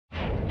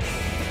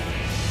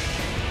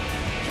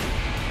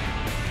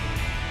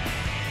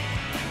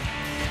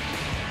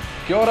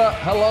Kia ora,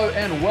 hello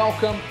and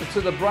welcome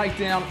to the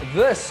breakdown.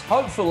 This,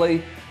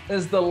 hopefully,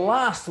 is the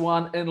last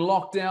one in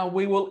lockdown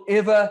we will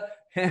ever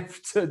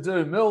have to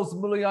do. Mills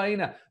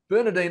Muliaina,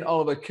 Bernadine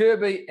Oliver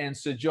Kirby and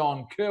Sir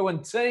John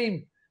Kerwin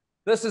team.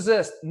 This is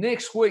it.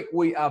 Next week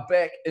we are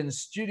back in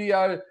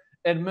studio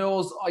and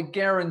Mills, I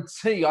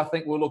guarantee I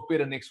think we'll look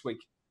better next week.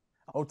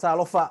 O tā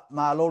lofa,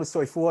 ma lori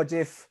soi fua,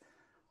 Jeff.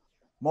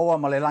 Moa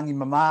ma le langi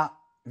mama,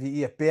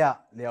 vi ia pea,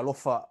 le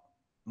alofa,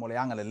 mo le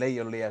anga le lei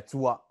o le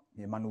atua,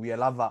 i manuia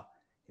lava,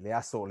 i le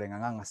aso le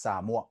nganganga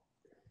Samoa.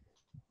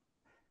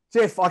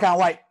 Jeff, I can't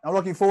wait. I'm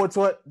looking forward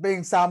to it.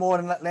 Being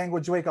Samoan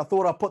Language Week, I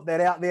thought I'd put that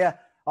out there.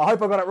 I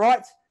hope I got it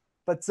right.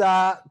 But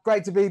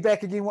great to be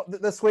back again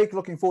this week.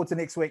 Looking forward to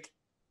next week.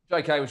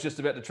 JK was just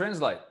about to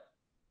translate.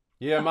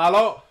 Yeah,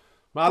 malo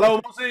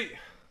Mosi.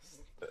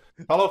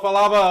 Hello,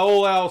 Falava,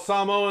 all our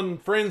Samoan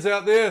friends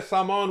out there.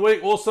 Samoan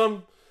Week,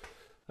 awesome.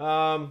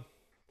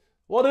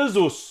 What is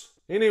us?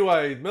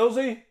 Anyway,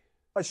 Millsy?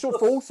 It's short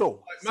for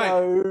also. Mate.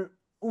 So,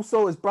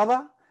 also is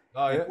brother.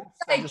 Oh, yeah.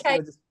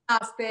 Kind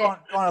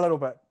a little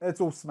bit.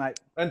 It's us, mate.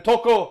 And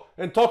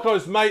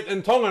Toko's mate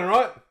in Tongan,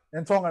 right?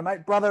 And Tonga,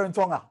 mate. Brother in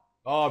Tonga.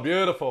 Oh,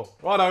 beautiful.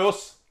 Righto,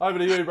 us. Over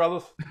to you,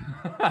 brothers.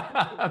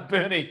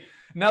 Bernie,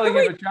 nothing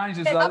ever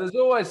changes though. There's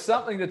always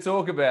something to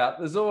talk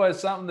about.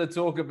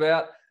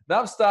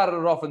 They've started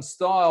it off in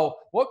style.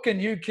 What can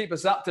you keep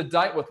us up to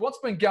date with? What's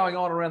been going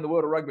on around the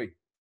world of rugby?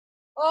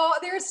 Oh,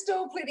 there is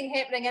still plenty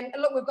happening. And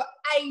look, we've got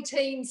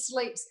 18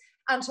 sleeps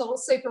until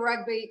Super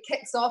Rugby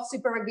kicks off,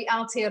 Super Rugby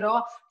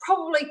Aotearoa.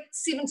 Probably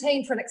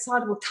 17 for an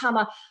excitable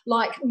tama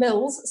like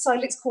Mills. So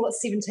let's call it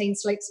 17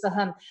 sleeps for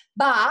him.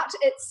 But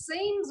it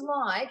seems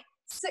like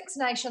Six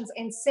Nations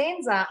and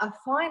Sansa are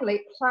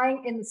finally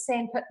playing in the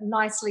sandpit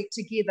nicely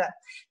together.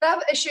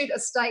 They've issued a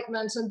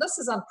statement, and this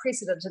is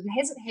unprecedented, it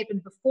hasn't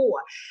happened before,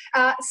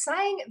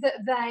 saying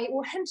that they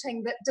were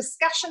hinting that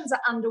discussions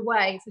are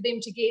underway for them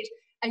to get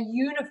a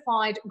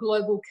unified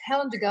global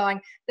calendar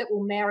going that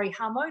will marry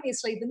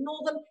harmoniously the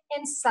Northern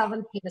and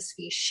Southern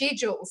Hemisphere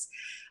schedules.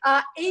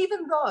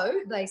 Even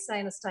though, they say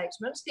in a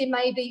statement, there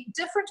may be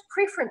different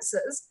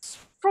preferences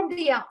from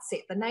the outset,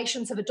 the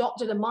nations have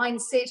adopted a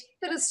mindset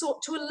that has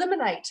sought to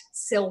eliminate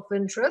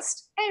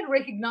self-interest and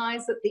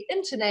recognise that the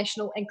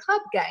international and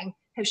club game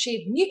have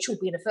shared mutual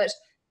benefit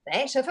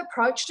that, if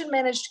approached and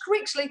managed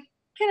correctly,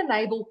 can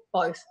enable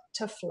both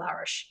to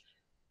flourish.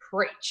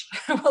 Preach.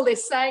 Well, they're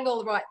saying all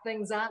the right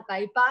things, aren't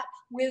they? But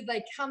whether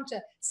they come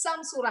to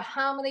some sort of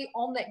harmony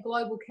on that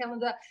global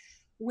calendar,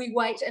 we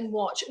wait and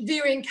watch.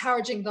 Very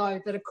encouraging,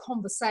 though, that a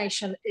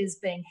conversation is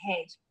being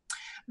had.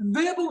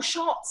 Verbal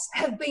shots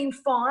have been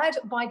fired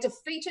by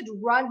defeated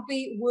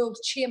rugby world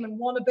chairman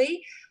wannabe,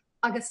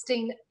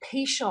 Augustine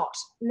Pichot.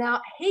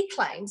 Now, he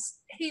claims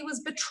he was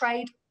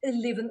betrayed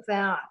 11th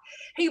hour.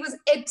 He was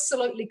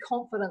absolutely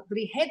confident that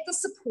he had the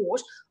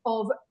support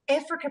of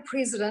Africa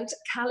President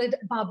Khalid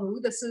Babu,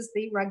 this is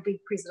the rugby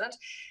president,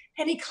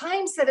 and he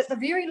claims that at the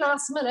very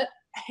last minute,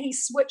 he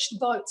switched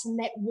votes and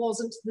that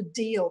wasn't the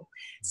deal.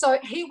 So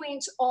he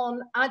went on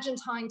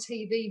Argentine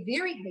TV,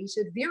 very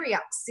heated, very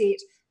upset,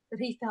 that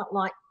he felt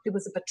like there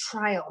was a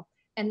betrayal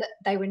and that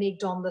they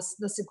reneged on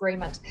this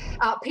agreement.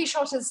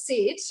 Pichot has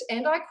said,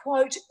 and I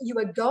quote, "You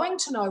are going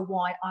to know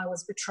why I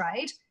was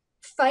betrayed.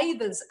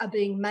 Favours are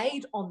being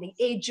made on the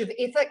edge of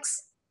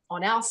ethics.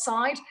 On our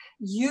side,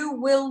 you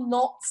will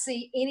not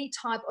see any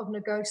type of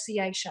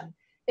negotiation.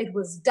 It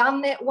was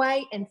done that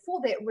way, and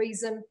for that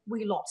reason,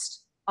 we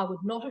lost. I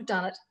would not have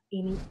done it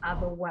any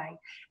other way."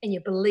 And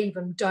you believe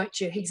him, don't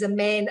you? He's a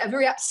man, a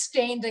very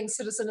upstanding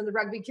citizen in the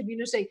rugby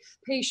community.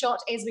 Pichot,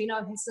 as we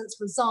know, has since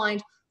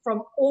resigned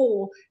from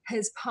all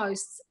his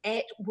posts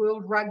at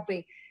World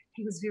Rugby.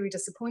 He was very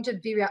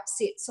disappointed, very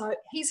upset. So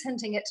he's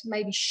hinting at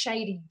maybe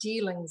shady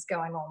dealings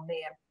going on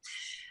there.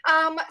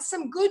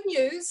 Some good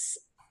news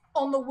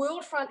on the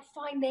world front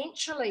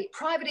financially.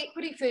 Private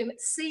equity firm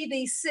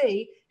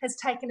CVC has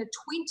taken a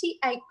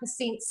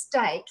 28%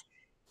 stake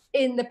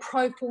in the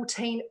Pro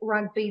 14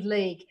 Rugby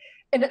League.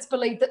 And it's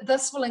believed that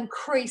this will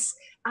increase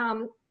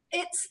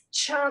its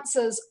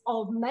chances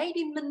of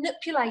maybe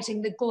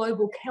manipulating the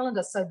global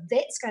calendar. So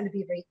that's going to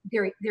be very,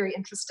 very, very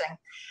interesting.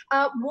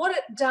 What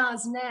it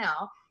does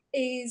now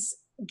is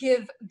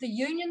give the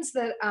unions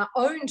that are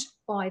owned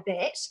by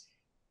that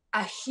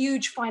a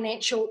huge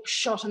financial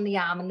shot in the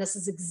arm. And this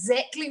is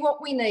exactly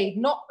what we need,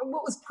 not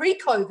what was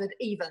pre-COVID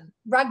even.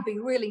 Rugby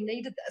really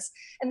needed this.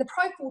 And the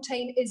Pro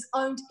 14 is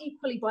owned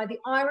equally by the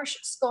Irish,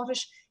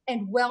 Scottish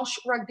and Welsh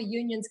rugby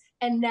unions.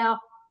 And now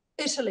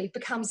Italy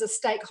becomes a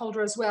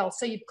stakeholder as well.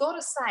 So you've got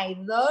to say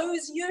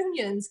those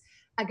unions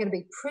are going to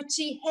be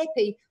pretty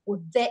happy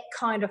with that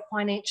kind of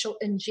financial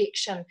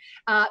injection.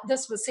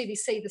 This was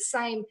CVC, the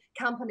same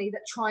company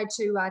that tried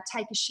to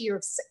take a share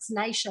of Six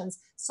Nations.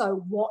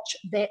 So watch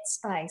that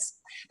space.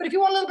 But if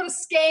you want a little bit of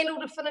scandal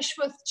to finish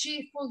with,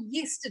 Jeff, well,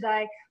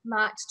 yesterday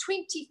marked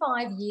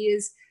 25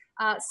 years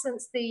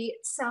since the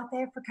South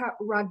Africa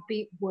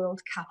Rugby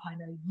World Cup. I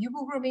know you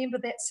will remember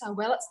that so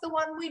well. It's the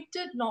one we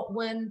did not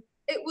win,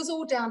 it was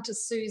all down to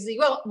Susie.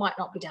 Well, it might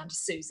not be down to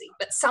Susie,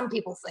 but some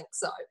people think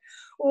so.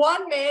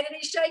 One man, and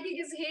he's shaking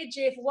his head,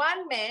 Jeff,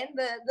 one man,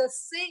 the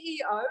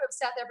CEO of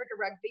South Africa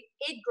Rugby,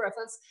 Ed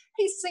Griffiths,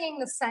 he's singing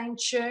the same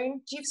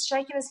tune. Jeff's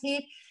shaking his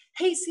head.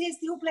 He says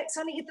the All Blacks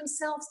only had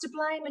themselves to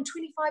blame. In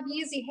 25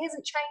 years, he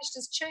hasn't changed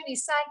his tune.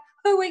 He's saying,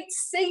 who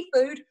eats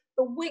seafood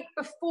the week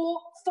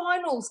before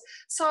finals?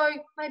 So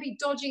maybe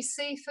dodgy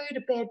seafood,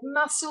 a bad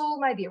mussel,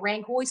 maybe a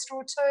rank oyster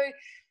or two.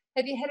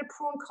 Have you had a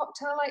prawn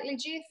cocktail lately,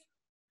 Jeff?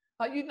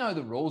 You know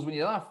the rules when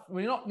you're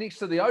not next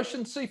to the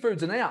ocean.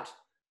 Seafood's an out.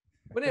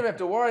 We never have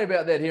to worry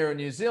about that here in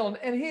New Zealand.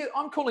 And here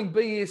I'm calling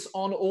BS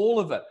on all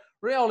of it.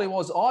 Reality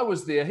was I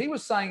was there. He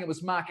was saying it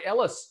was Mark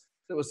Ellis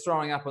that was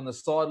throwing up on the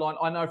sideline.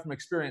 I know from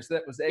experience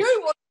that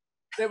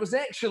was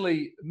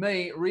actually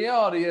me.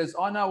 Reality is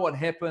I know what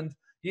happened.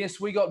 Yes,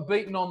 we got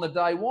beaten on the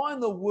day. Why in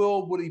the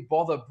world would he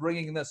bother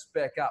bringing this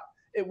back up?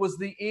 It was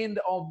the end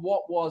of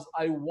what was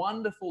a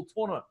wonderful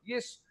tournament.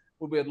 Yes,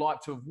 would we have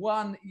liked to have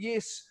won?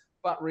 Yes.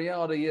 But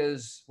reality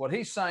is what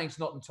he's saying is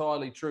not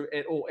entirely true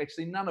at all.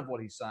 Actually, none of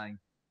what he's saying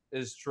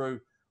is true.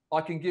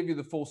 I can give you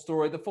the full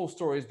story. The full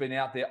story has been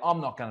out there. I'm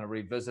not going to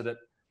revisit it.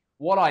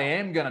 What I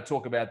am going to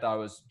talk about,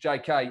 though, is,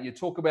 JK, you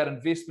talk about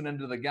investment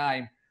into the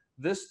game.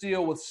 This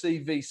deal with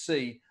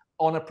CVC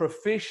on a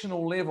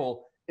professional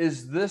level,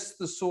 is this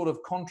the sort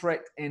of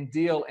contract and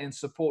deal and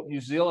support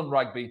New Zealand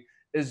rugby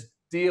is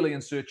dearly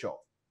in search of?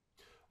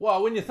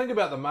 Well, when you think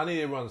about the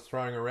money everyone's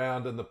throwing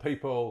around and the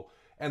people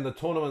and the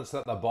tournaments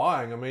that they're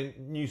buying, I mean,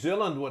 New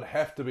Zealand would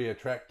have to be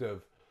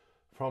attractive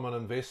from an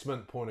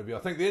investment point of view. I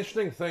think the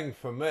interesting thing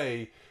for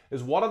me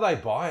is, what are they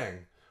buying?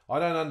 I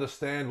don't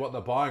understand what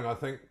they're buying. I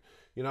think,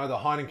 you know, the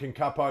Heineken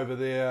Cup over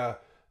there,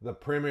 the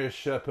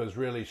Premiership is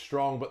really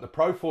strong, but the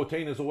Pro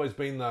 14 has always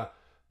been the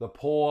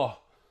poor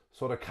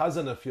sort of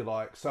cousin, if you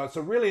like. So it's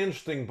a really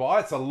interesting buy.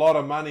 It's a lot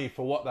of money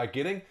for what they're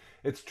getting.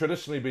 It's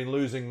traditionally been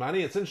losing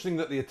money. It's interesting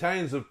that the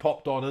Italians have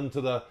popped on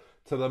into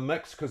the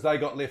mix because they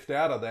got left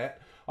out of that.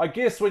 I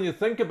guess when you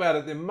think about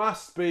it, there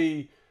must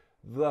be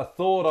the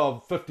thought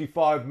of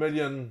 55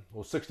 million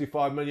or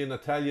 65 million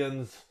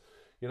Italians,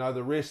 you know,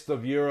 the rest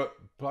of Europe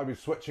probably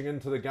switching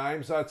into the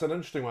game. So it's an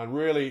interesting one.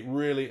 Really,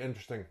 really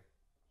interesting.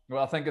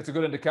 Well, I think it's a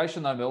good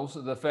indication, though, Mills,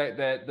 the fact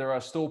that there are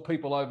still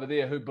people over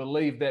there who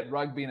believe that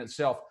rugby in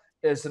itself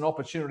is an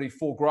opportunity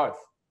for growth.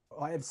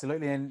 Oh,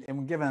 absolutely.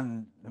 And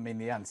given, I mean,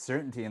 the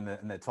uncertainty in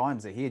the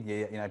times ahead,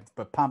 you know,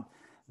 but pump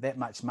that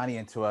much money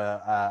into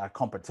a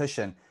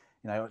competition,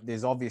 you know,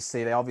 they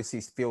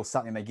obviously feel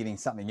something, they're getting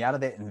something out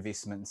of that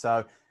investment.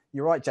 So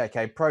you're right,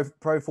 JK,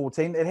 Pro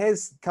 14, it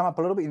has come up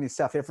a little bit, and the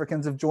South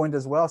Africans have joined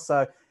as well.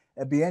 So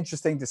it'd be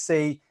interesting to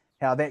see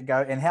how that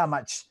goes and how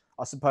much,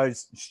 I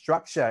suppose,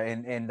 structure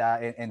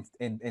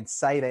and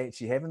say they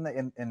actually have in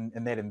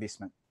that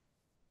investment.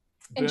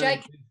 And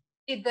JK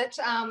said that,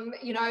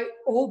 you know,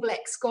 All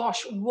Blacks,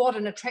 gosh, what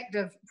an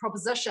attractive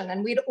proposition.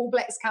 And where do All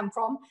Blacks come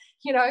from?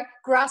 You know,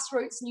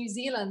 grassroots New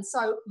Zealand.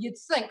 So you'd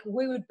think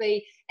we would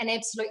be an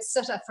absolute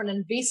sitter for an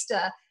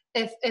investor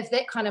if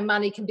that kind of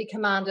money can be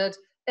commanded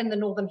in the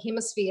Northern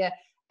Hemisphere.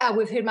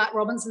 We've heard Mark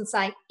Robinson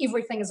saying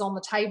everything is on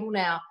the table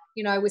now.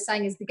 You know, we're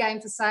saying, is the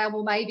game for sale?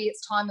 Well, maybe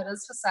it's time it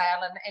is for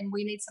sale. And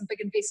we need some big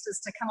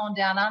investors to come on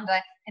down under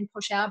and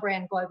push our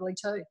brand globally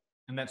too.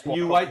 And that's what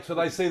you wait till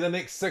they see the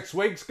next 6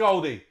 weeks,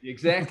 Goldie.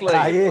 Exactly.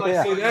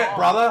 They see that,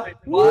 brother.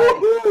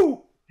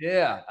 Woo-hoo!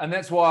 Yeah, and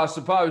that's why I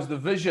suppose the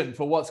vision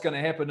for what's going to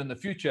happen in the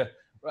future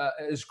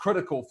is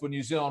critical for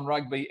New Zealand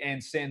rugby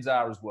and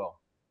SANZAAR as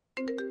well.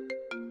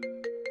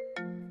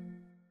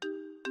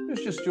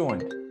 Who's just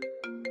joined?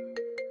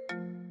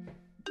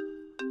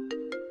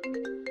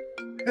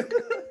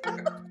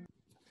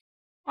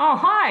 Oh,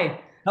 hi.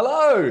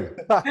 Hello.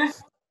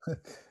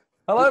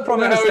 Hello, Prime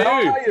Minister.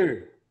 How are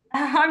you?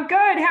 I'm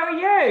good. How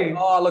are you?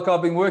 Oh, look,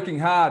 I've been working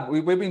hard.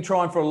 We've been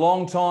trying for a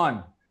long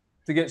time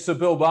to get Sir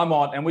Bill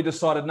Beaumont, and we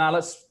decided, no,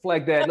 let's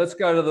flag that. Let's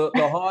go to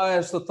the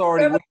highest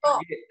authority we can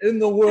get in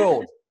the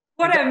world.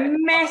 What a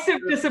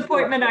massive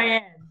disappointment I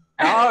am.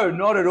 No,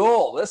 not at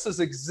all. This is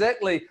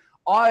exactly,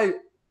 I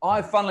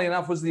funnily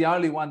enough, was the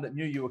only one that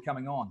knew you were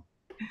coming on.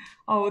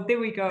 Oh, there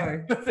we go.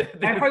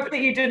 I hope that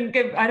you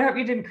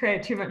didn't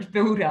create too much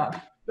build-up.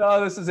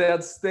 No, this is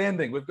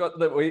outstanding. We've got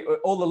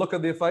all the look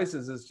of their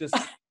faces is just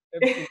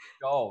absolutely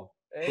gold.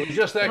 We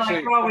just actually.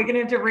 Like, oh, we're going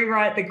to have to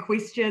rewrite the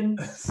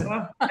questions.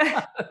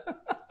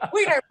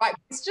 We don't write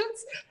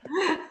questions.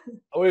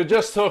 We were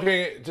just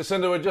talking,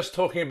 Jacinda, we're just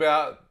talking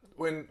about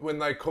when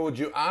they called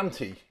you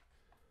auntie.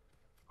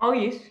 Oh,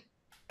 yes.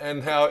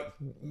 And how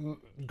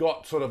it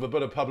got sort of a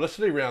bit of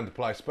publicity around the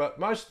place. But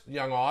most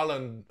young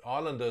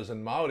Islanders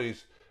and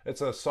Māoris,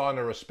 it's a sign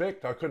of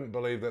respect. I couldn't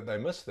believe that they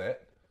missed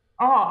that.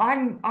 Oh,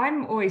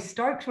 I'm always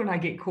stoked when I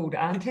get called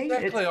auntie.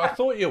 Exactly, I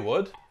thought you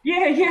would.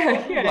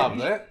 Yeah. Love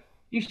that.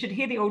 You should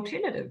hear the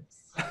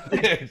alternatives.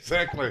 Yeah,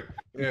 exactly.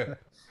 Yeah.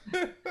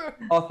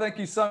 Oh, thank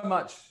you so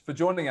much for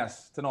joining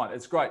us tonight.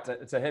 It's great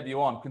to have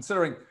you on,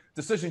 considering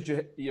decisions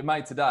you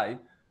made today,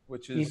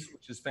 which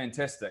is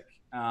fantastic,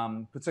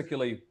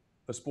 particularly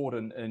for sport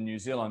in New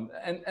Zealand.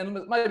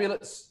 And maybe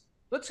let's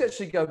Let's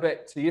actually go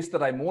back to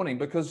yesterday morning,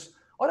 because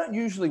I don't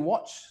usually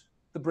watch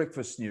the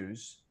breakfast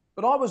news,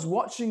 but I was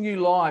watching you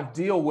live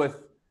deal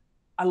with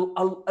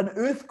an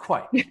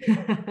earthquake.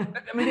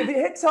 I mean, have you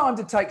had time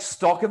to take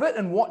stock of it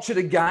and watch it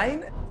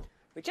again?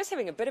 We're just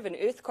having a bit of an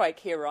earthquake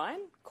here,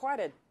 Ryan. Quite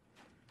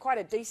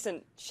a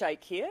decent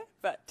shake here,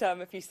 but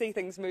if you see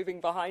things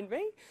moving behind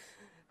me,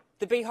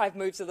 the beehive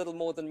moves a little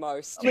more than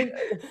most. I mean,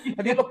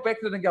 have you looked back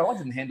at it and go, I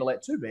didn't handle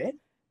that too bad?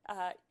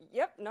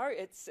 Yep, no,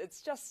 it's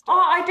just...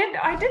 Oh,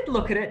 I did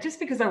look at it just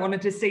because I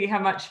wanted to see how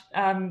much,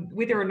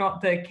 whether or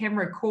not the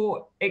camera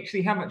caught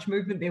actually how much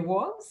movement there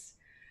was,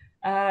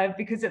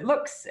 because it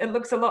looks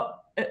a lot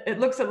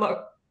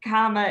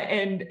calmer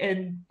and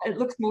it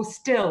looks more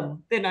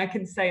still than I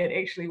can say it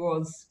actually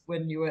was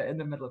when you were in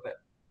the middle of it.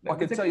 I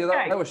can tell you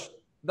that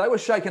they were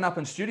shaking up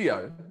in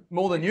studio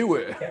more than you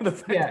were.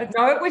 Yeah.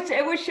 No,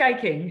 it was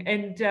shaking,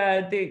 and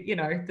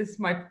this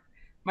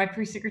my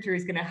press secretary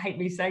is going to hate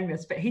me saying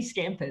this, but he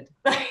scampered.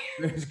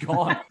 He's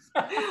gone.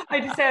 I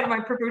just said my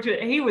privilege,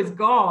 he was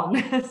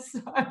gone.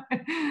 So,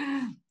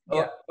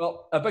 yeah.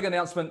 Well, a big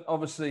announcement,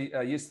 obviously,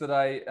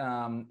 yesterday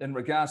in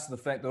regards to the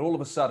fact that all of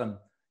a sudden,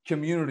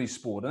 community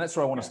sport, and that's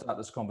where I want to start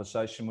this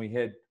conversation. We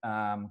had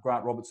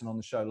Grant Robertson on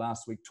the show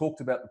last week, talked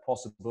about the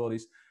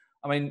possibilities.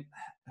 I mean,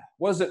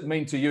 what does it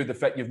mean to you, the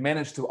fact you've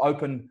managed to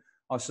open,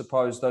 I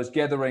suppose, those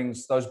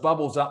gatherings, those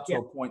bubbles up to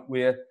a point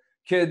where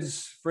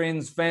kids,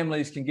 friends,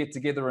 families can get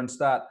together and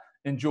start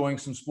enjoying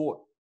some sport?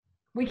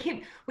 We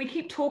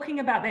keep talking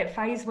about that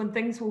phase when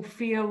things will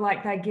feel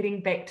like they're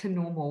getting back to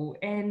normal.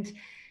 And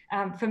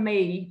for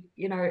me,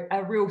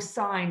 a real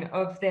sign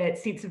of that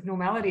sense of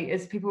normality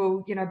is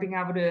people, being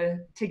able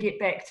to get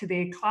back to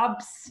their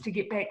clubs, to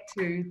get back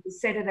to the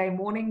Saturday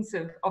mornings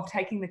of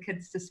taking the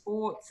kids to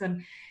sports.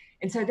 And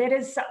so that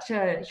is such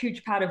a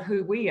huge part of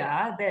who we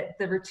are, that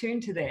the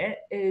return to that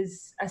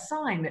is a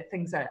sign that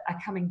things are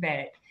coming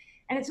back.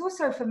 And it's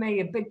also, for me,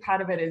 a big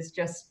part of it is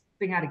just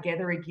being able to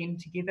gather again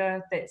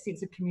together, that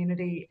sense of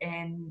community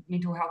and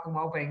mental health and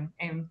wellbeing,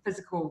 and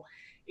physical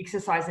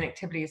exercise and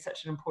activity is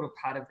such an important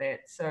part of that.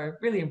 So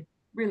really,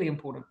 really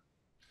important.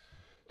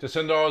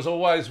 Jacinda, I was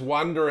always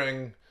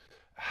wondering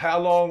how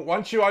long,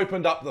 once you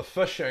opened up the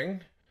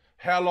fishing,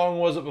 how long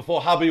was it before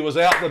hubby was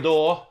out the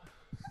door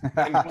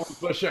and gone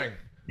fishing?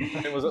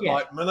 And was it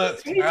like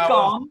minutes, He's hours?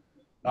 Gone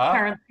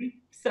currently.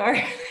 So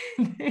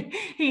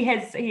he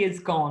is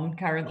gone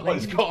currently. Oh,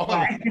 he's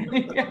gone.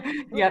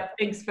 Yep.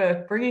 Thanks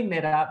for bringing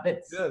that up.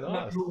 That's nice.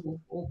 Not all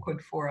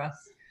awkward for us.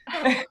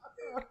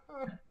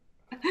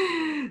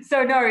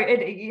 So no,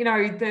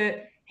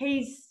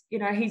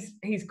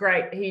 he's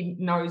great. He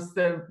knows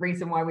the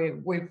reason why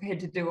we've had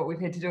to do what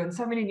we've had to do, and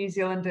so many New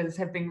Zealanders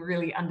have been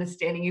really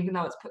understanding, even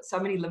though it's put so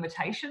many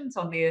limitations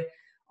on their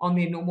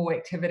normal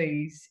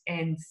activities.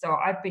 And so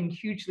I've been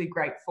hugely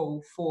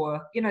grateful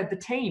for the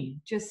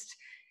team just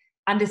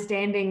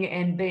understanding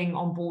and being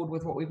on board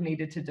with what we've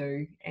needed to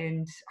do,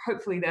 and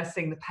hopefully they're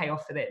seeing the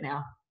payoff for that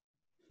now.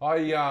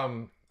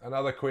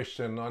 Another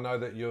question. I know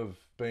that you've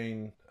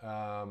been,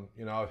 I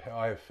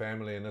have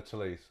family in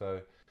Italy, so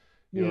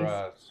you're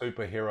a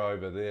superhero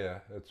over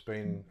there. It's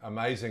been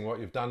amazing what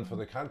you've done for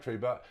the country,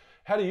 but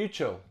how do you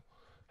chill?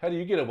 How do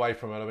you get away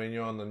from it? I mean,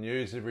 you're on the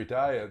news every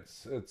day.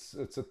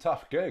 It's a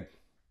tough gig.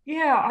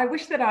 Yeah, I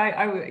wish that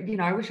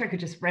I wish I could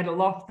just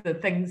rattle off the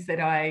things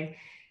that I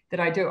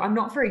do. I'm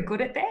not very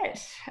good at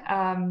that.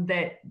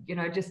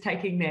 Just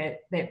taking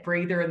that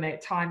breather and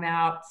that time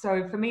out.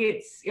 So for me,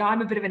 it's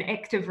I'm a bit of an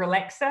active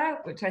relaxer,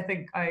 which I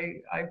think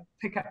I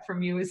pick up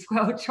from you as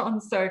well, John.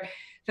 So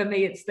for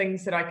me, it's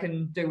things that I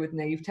can do with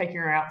Neve, taking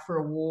her out for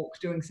a walk,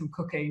 doing some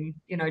cooking,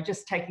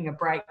 just taking a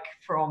break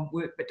from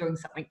work, but doing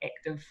something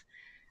active.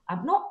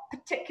 I'm not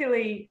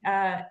particularly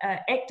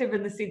active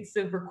in the sense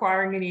of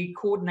requiring any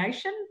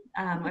coordination.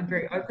 I'm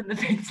very open to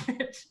the fact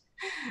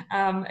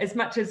that as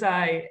much as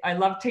I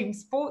love team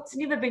sports,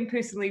 never been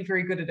personally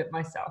very good at it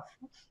myself.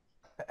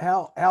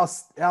 How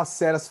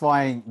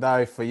satisfying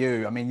though for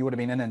you? I mean, you would have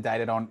been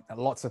inundated on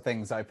lots of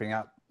things opening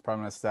up, Prime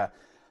Minister.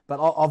 But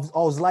I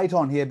was late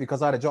on here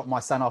because I had to drop my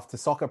son off to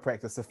soccer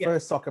practice, the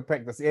first soccer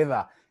practice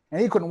ever,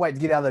 and he couldn't wait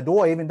to get out of the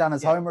door. He even done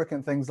his homework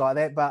and things like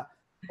that. But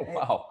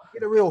wow,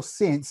 get a real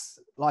sense,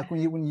 like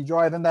when you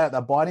drive in there, they're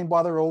abiding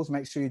by the rules.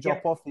 Make sure you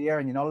drop off there,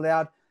 and you're not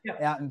allowed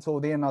out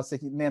until then. I was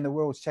thinking, man, the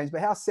world's changed.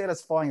 But how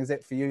satisfying is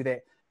that for you?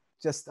 That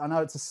I know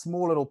it's a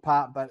small little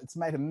part, but it's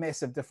made a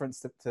massive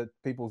difference to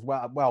people's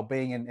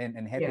well-being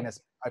and happiness,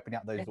 opening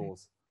up those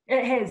doors.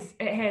 It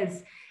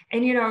has.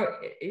 And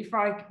if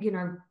I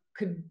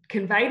could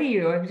convey to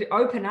you,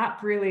 open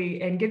up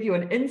really and give you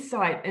an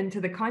insight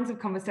into the kinds of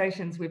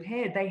conversations we've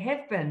had, they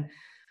have been,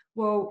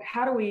 well,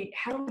 how do we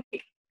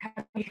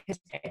get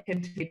back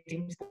into the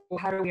team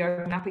sport? How do we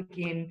open up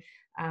again?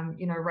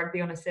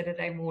 Rugby on a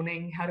Saturday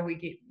morning. How do we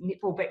get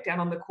netball back down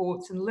on the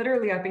courts? And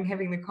literally, I've been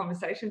having the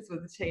conversations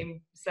with the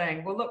team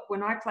saying, well, look,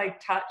 when I played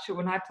touch or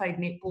when I played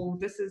netball,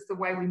 this is the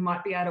way we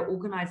might be able to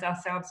organise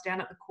ourselves down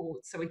at the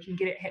courts so we can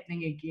get it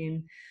happening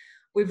again.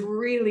 We've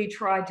really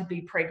tried to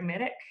be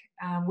pragmatic.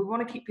 We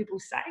want to keep people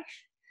safe.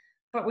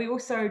 but we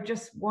also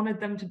just wanted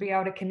them to be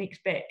able to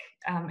connect back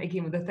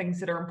again with the things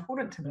that are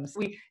important to them.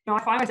 So I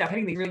find myself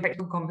having these really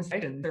practical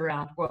conversations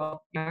around,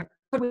 well,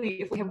 could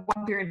we, if we have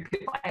one parent per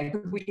play,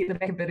 could we get them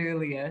back a bit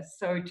earlier?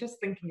 So just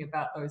thinking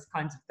about those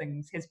kinds of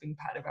things has been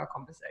part of our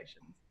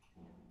conversations.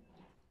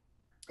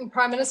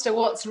 Prime Minister,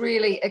 what's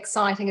really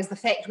exciting is the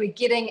fact we're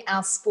getting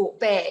our sport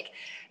back,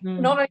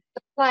 not only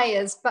for the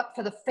players, but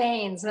for the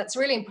fans. And it's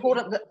really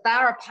important that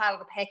they're a part of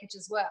the package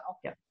as well.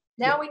 Yep.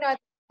 Now we know that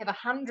we have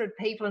 100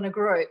 people in a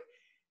group.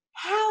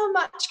 How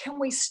much can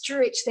we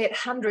stretch that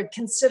 100,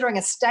 considering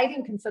a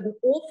stadium can fit an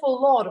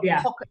awful lot of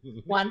pocket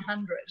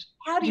 100?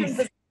 How do you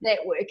envision that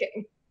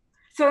working?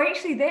 So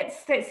actually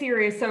that's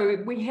area.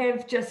 So we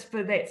have, just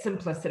for that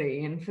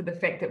simplicity and for the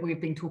fact that we've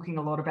been talking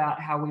a lot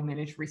about how we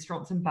manage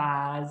restaurants and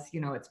bars,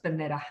 it's been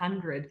that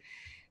 100.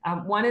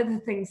 One of the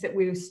things that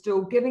we're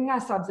still giving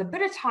ourselves a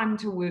bit of time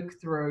to work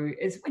through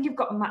is when you've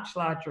got much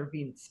larger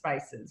event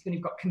spaces, when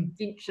you've got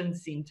convention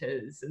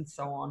centres and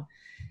so on,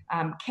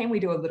 can we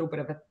do a little bit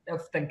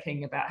of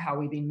thinking about how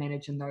we then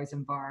manage in those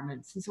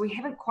environments? And so we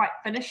haven't quite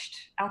finished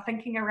our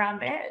thinking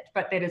around that,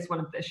 but that is one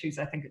of the issues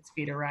I think it's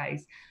fair to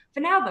raise. For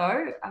now,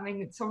 though, I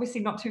mean, it's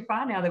obviously not too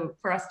far now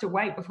for us to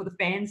wait before the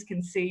fans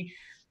can see,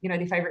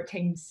 their favourite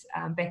teams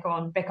back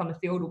on the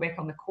field or back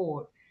on the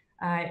court.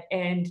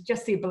 And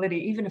just the ability,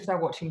 even if they're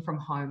watching from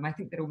home, I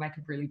think that'll make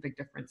a really big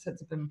difference.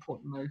 It's an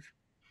important move.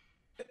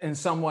 In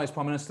some ways,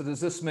 Prime Minister, does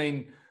this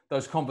mean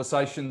those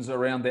conversations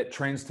around that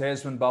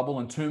trans-Tasman bubble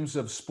in terms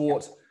of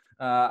sport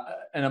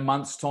in a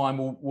month's time,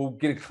 we'll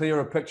get a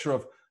clearer picture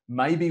of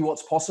maybe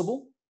what's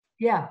possible?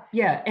 Yeah.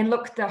 And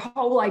look, the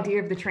whole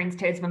idea of the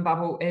trans-Tasman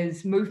bubble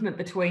is movement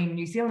between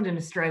New Zealand and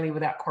Australia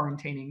without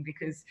quarantining,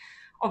 because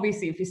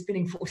obviously if you're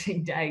spending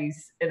 14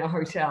 days in a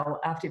hotel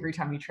after every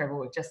time you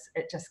travel, it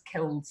just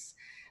kills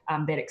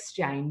that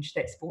exchange,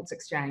 that sports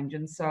exchange.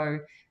 And so,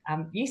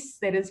 yes,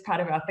 that is part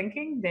of our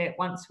thinking, that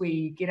once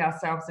we get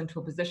ourselves into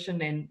a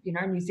position, and,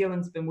 New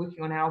Zealand's been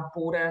working on our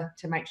border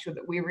to make sure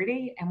that we're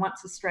ready. And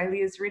once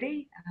Australia's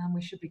ready,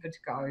 we should be good to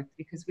go,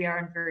 because we are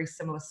in very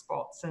similar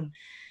spots. And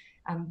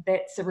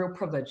that's a real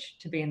privilege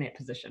to be in that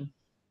position.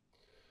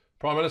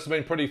 Prime Minister's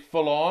been pretty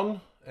full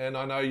on, and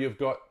I know you've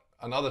got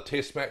another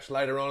test match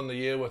later on in the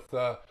year with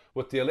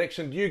the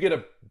election. Do you get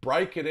a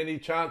break at any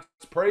chance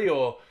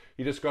or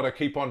you just got to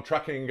keep on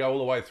trucking and go all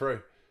the way through?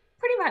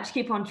 Pretty much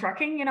keep on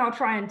trucking. I'll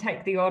try and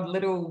take the odd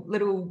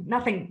little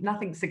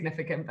nothing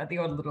significant, but the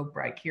odd little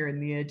break here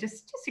and there,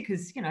 just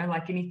because,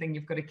 like anything,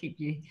 you've got to keep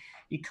your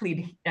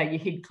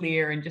head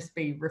clear and just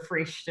be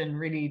refreshed and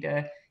ready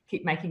to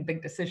keep making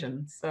big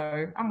decisions.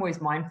 So I'm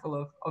always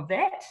mindful of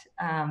that,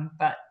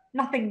 but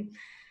nothing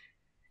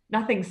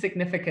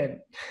significant.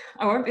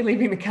 I won't be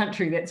leaving the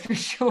country, that's for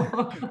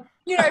sure.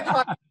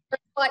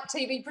 Like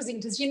TV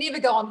presenters, you never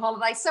go on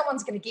holiday.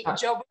 Someone's going to get your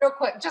job real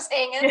quick. Just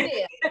hang in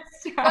there.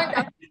 That's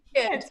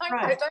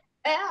right. Don't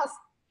go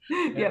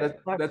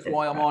house. That's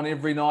why I'm on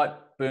every night,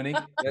 Bernie.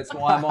 That's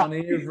why I'm on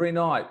every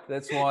night.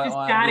 That's why I'm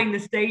starting the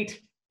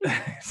seat.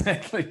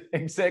 Exactly.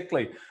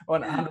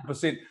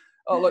 100%.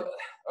 Oh, look,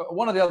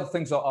 one of the other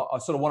things I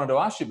sort of wanted to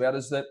ask you about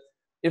is that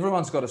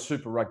everyone's got a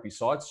Super Rugby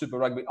side. Super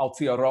Rugby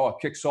Aotearoa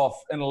kicks off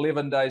in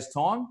 11 days'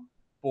 time.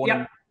 Born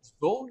in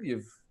Bull,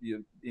 you've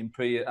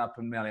MP up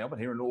in Mount Albert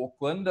here in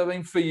Auckland. I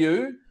mean, for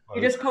you,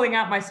 you're just pulling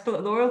out my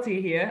split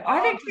loyalty here.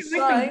 I've actually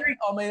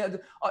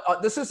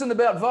this isn't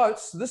about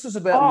votes. This is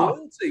about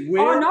loyalty.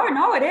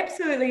 No, it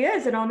absolutely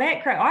is. And on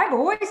that, I've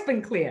always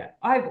been clear.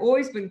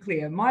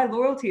 My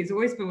loyalty has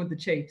always been with the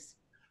Chiefs.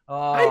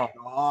 Oh,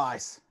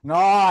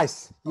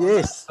 nice.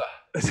 Yes.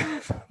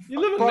 You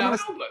live in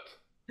Mount Albert.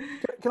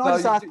 Can I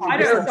just ask?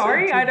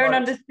 I don't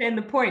understand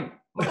the point.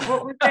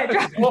 What was that?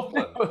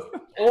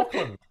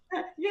 Auckland.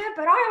 Yeah,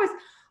 but I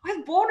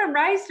was born and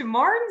raised in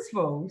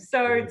Morrinsville,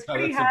 so it's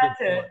pretty hard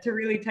to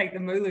really take the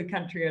Mulu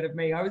country out of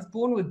me. I was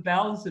born with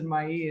bells in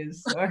my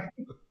ears. So.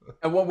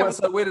 And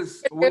so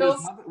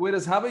where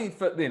does hubby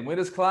fit then? Where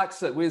does Clark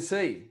sit? Where's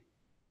he?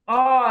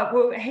 Oh,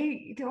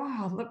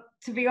 well, look,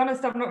 to be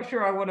honest, I'm not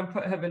sure I want to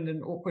put him in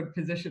an awkward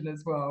position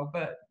as well,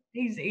 but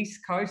he's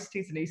East Coast.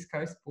 He's an East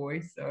Coast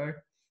boy, so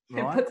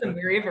it puts him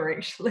wherever,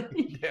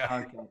 actually.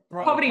 Yeah. Okay.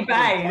 Poverty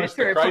Bay. That's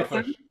where it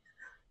puts him.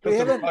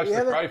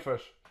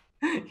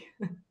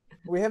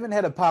 We haven't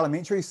had a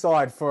parliamentary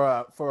side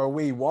for a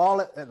wee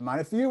while at the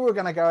moment. If you were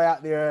going to go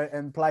out there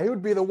and play, who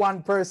would be the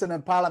one person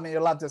in Parliament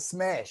you'd love to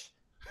smash?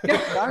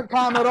 Don't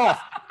palm it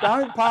off.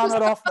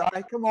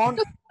 Though. Come on.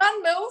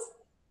 Mills.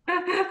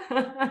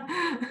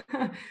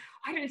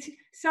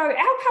 So our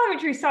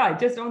parliamentary side,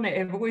 just on that,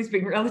 have always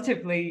been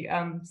relatively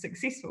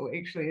successful,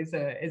 actually, as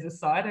a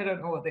side. I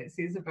don't know what that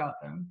says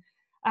about them.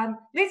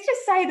 Let's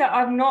just say that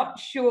I'm not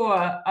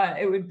sure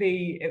it would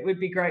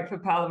be great for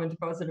Parliament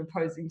if I was an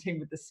opposing team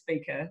with the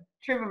Speaker.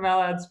 Trevor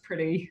Mallard's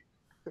pretty.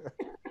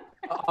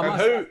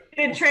 It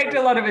attract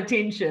a lot of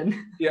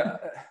attention. Yeah,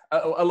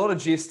 a lot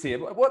of jest here.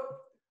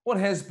 What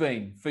has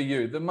been for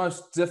you the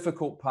most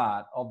difficult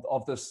part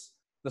of this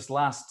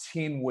last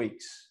 10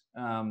 weeks,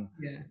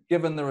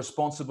 given the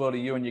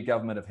responsibility you and your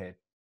government have had?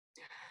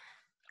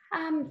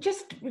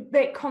 Just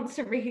that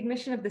constant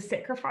recognition of the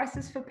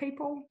sacrifices for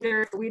people,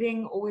 whether it's a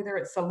wedding or whether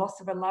it's the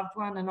loss of a loved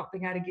one and not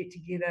being able to get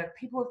together.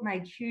 People have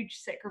made huge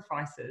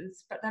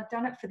sacrifices, but they've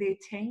done it for their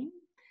team.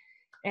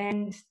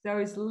 And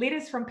those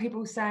letters from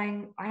people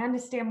saying, I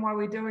understand why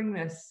we're doing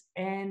this,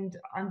 and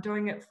I'm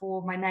doing it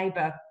for my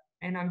neighbour,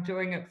 and I'm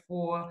doing it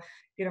for,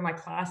 my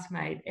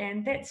classmate.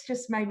 And that's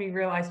just made me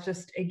realise,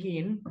 just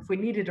again, if we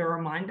needed a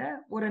reminder,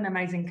 what an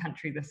amazing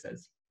country this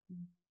is.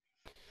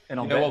 And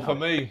for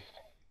me,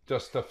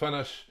 just to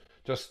finish,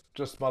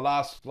 just my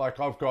last,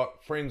 I've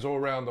got friends all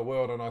around the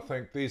world, and I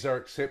think these are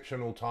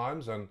exceptional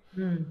times. And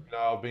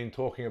I've been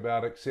talking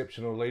about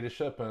exceptional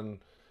leadership, and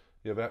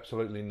you've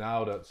absolutely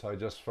nailed it. So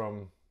just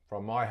from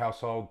my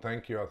household,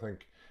 thank you. I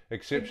think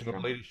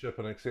exceptional leadership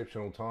and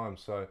exceptional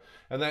times. So,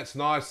 and that's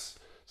nice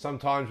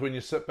sometimes when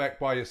you sit back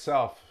by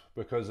yourself,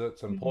 because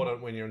it's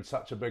important when you're in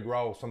such a big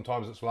role.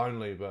 Sometimes it's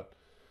lonely, but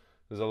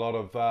there's a lot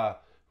of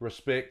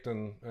respect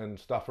and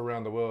stuff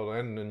around the world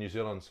and in New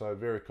Zealand. So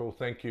very cool.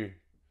 Thank you,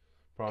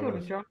 Prime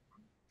Minister. John.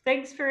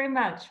 Thanks very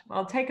much.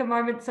 I'll take a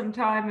moment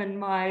sometime in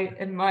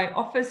my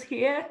office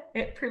here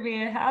at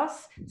Premier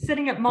House,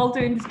 sitting at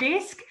Muldoon's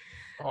desk.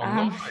 Oh,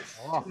 nice.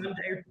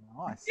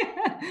 Nice.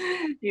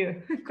 Yeah,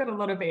 we've got a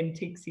lot of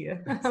antiques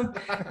here.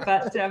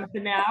 But for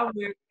now,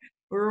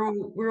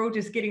 we're all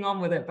just getting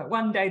on with it. But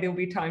one day there'll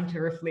be time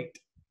to reflect.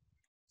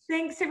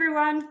 Thanks,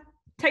 everyone.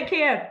 Take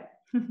care.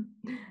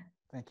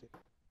 Thank you.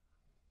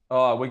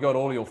 Oh, we got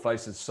all your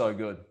faces so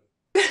good.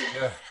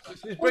 Yeah,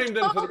 she's beamed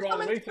into the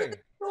wrong meeting.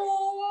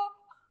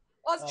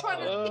 I was trying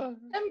to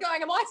him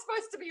going, am I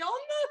supposed to be on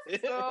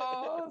this?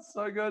 Oh,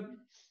 so good.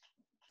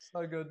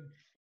 So good.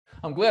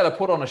 I'm glad I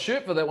put on a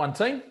shirt for that one,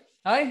 team.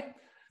 Hey?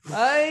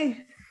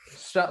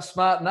 Start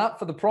smarting up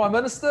for the Prime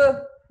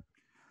Minister.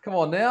 Come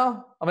on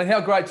now. I mean, how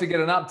great to get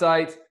an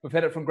update. We've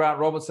had it from Grant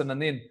Robertson,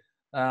 and then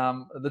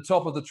the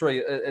top of the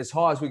tree, as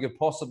high as we could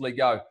possibly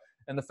go.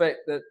 And the fact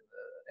that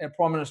our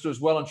Prime Minister is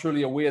well and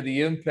truly aware of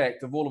the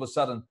impact of all of a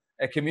sudden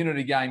a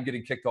community game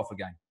getting kicked off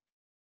again.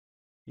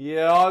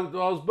 Yeah, I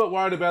was a bit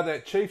worried about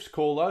that Chiefs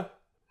call, though.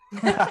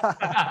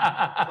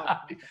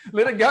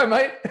 Let it go,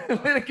 mate.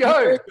 Let it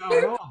go. What's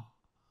going on?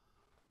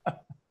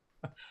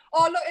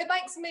 Oh, look, it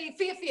makes me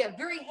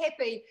very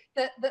happy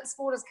that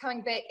sport is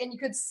coming back. And you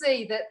could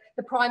see that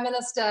the Prime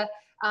Minister,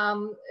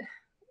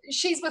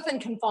 she's within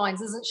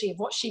confines, isn't she, of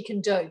what she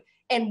can do.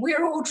 And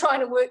we're all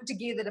trying to work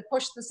together to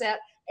push this out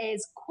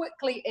as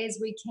quickly as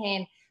we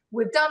can.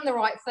 We've done the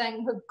right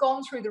thing. We've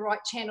gone through the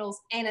right channels,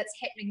 and it's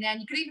happening now.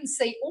 And you could even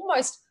see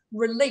almost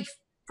relief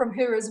from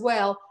her as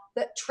well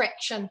that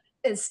traction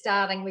is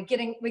starting. We're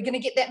going to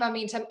get that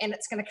momentum, and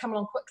it's going to come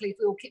along quickly if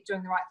we all keep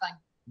doing the right thing.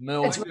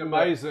 Mills. It's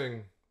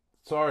amazing.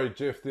 Sorry,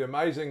 Jeff. The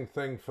amazing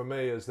thing for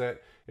me is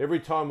that every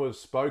time we've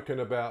spoken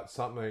about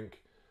something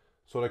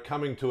sort of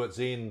coming to its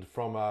end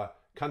from a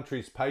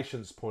country's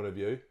patience point of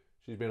view,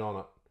 she's been on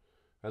it.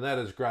 And that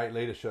is great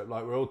leadership.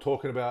 Like, we're all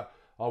talking about,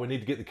 we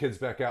need to get the kids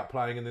back out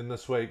playing, and then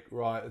this week,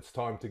 right, it's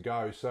time to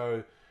go.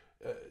 So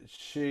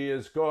she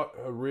has got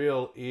a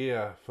real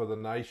ear for the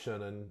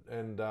nation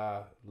and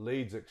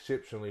leads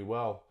exceptionally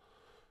well.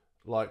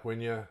 Like, when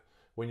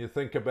you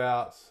think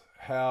about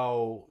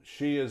how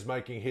she is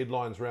making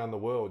headlines around the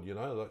world,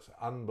 that's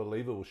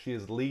unbelievable. She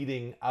is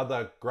leading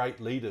other great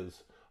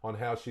leaders on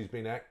how she's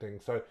been acting.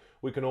 So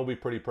we can all be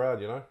pretty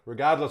proud,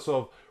 regardless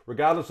of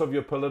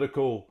your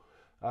political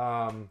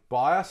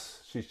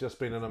bias. She's just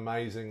been an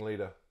amazing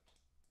leader.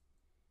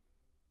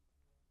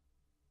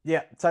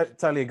 Yeah,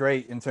 totally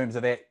agree in terms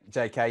of that,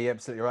 JK. You're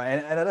absolutely right,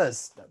 and it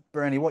is,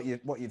 Bernie, what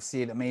you've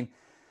said. I mean,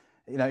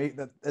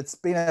 it's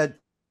been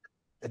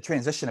a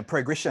transition, a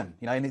progression.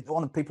 And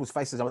on people's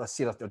faces, I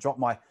said, I dropped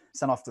my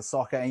son off to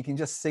soccer, and you can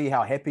just see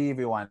how happy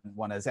everyone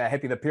is, how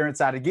happy the parents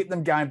are to get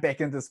them going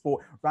back into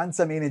sport, run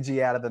some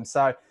energy out of them.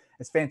 So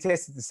it's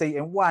fantastic to see.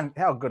 And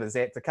how good is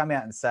that to come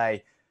out and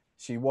say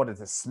she wanted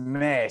to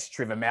smash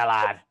Trevor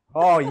Mallard?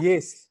 Oh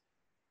yes.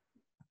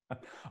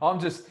 I'm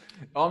just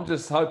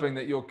hoping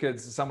that your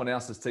kids, someone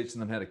else is teaching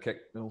them how to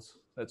kick, Mills.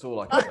 That's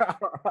all I can.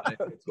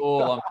 That's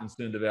all I'm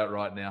concerned about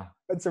right now.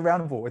 It's a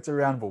round ball. It's a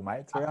round ball, mate.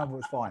 It's a round ball.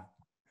 It's fine.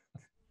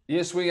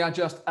 Yes, we are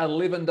just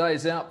 11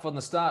 days out from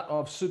the start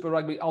of Super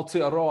Rugby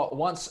Aotearoa.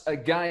 Once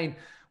again,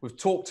 we've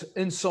talked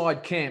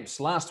inside camps.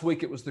 Last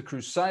week it was the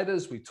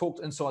Crusaders. We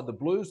talked inside the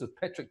Blues with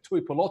Patrick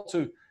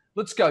Tuipulotu.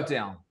 Let's go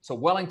down to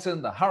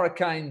Wellington, the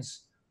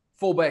Hurricanes,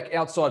 fullback,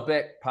 outside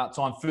back,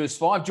 part-time first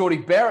five. Jordie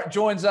Barrett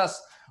joins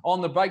us on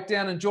the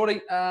breakdown. And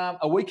Jordie,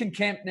 a week in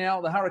camp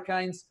now, the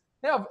Hurricanes.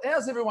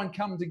 How's everyone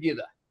come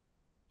together?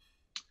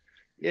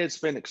 Yeah, it's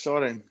been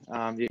exciting.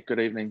 Good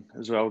evening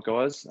as well,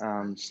 guys.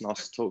 It's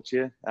nice to talk to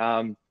you.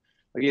 I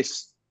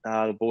guess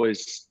the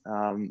boys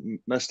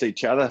missed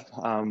each other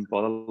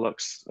by the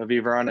looks of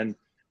everyone, and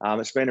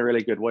it's been a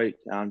really good week.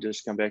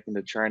 Just come back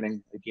into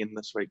training again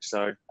this week.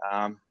 So,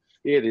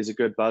 there's a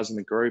good buzz in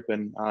the group,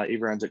 and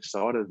everyone's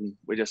excited, and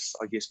we're just,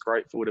 I guess,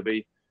 grateful to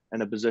be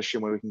in a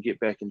position where we can get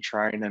back and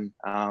train and,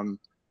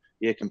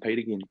 compete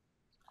again.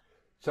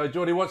 So,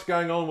 Jordie, what's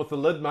going on with the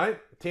lid, mate?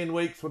 10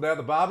 weeks without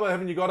the barber.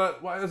 Haven't you got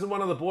it? Isn't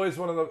one of the boys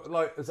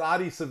is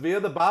Artie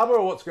Severe the barber,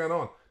 or what's going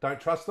on? Don't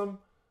trust them?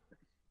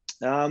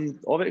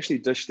 I've actually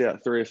dished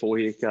out 3 or 4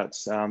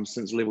 haircuts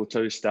since level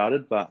 2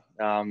 started, but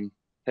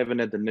haven't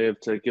had the nerve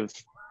to give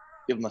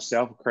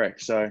myself a crack.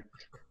 So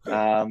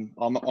I'm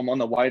on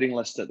the waiting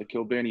list at the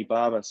Kilburnie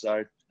barber.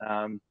 So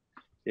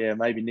yeah,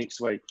 maybe next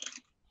week.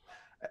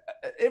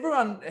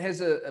 Everyone has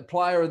a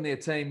player in their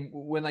team,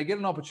 when they get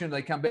an opportunity,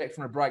 they come back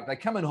from a break, they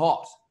come in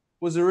hot.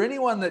 Was there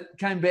anyone that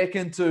came back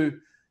into,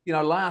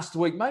 last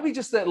week, maybe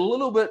just that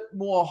little bit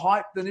more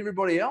hype than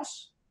everybody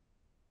else?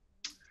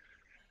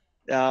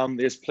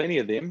 There's plenty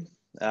of them.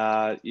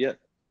 Yeah,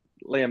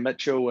 Liam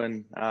Mitchell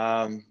and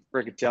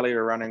Riccatelli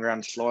are running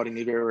around sliding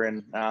everywhere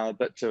and a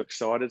bit too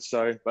excited.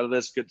 So, but it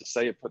is good to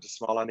see. It puts a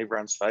smile on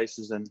everyone's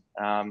faces, and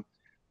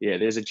yeah,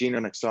 there's a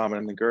genuine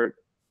excitement in the group.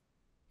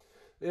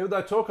 Yeah,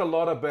 they talk a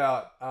lot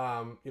about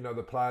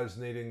the players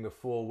needing the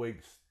 4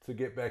 weeks to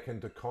get back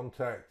into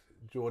contact.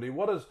 Jordie,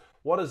 what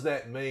does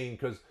that mean?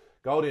 Because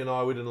Goldie and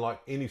I, we didn't like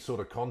any sort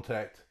of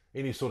contact,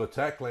 any sort of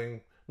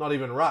tackling, not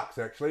even rucks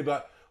actually.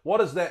 But what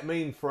does that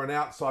mean for an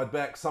outside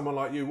back, someone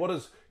like you? What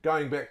does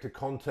going back to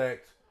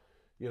contact,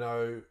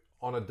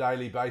 on a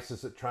daily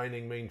basis at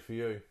training mean for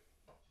you?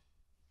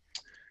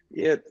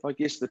 Yeah, I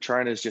guess the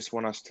trainers just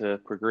want us to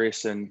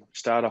progress and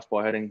start off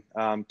by hitting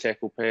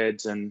tackle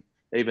pads, and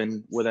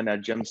even within our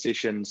gym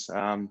sessions,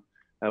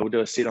 we'll do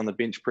a set on the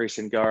bench press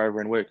and go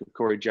over and work with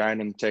Corey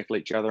Jane and tackle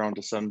each other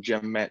onto some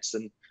gym mats,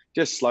 and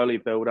just slowly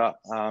build up,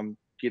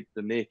 get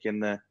the neck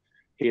and the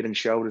head and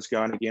shoulders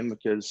going again,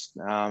 because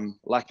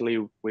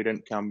luckily we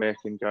didn't come back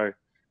and go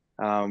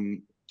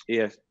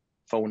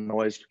full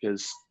noise,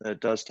 because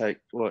it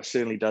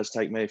certainly does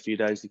take me a few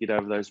days to get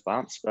over those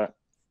bumps. But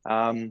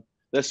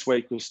this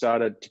week we've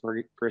started to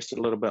progress it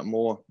a little bit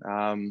more,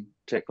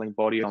 tackling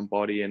body on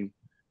body and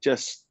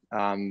just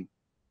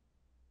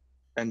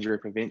injury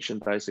prevention,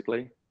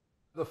 basically.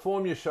 The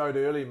form you showed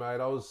early, mate,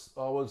 I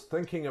was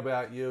thinking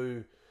about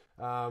you.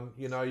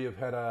 You've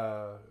had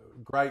a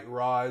great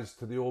rise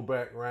to the All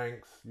Black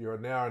ranks. You're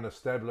now an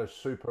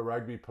established Super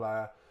Rugby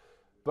player.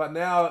 But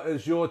now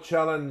is your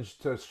challenge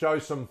to show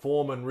some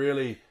form and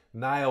really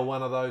nail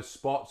one of those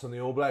spots in the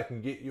All Black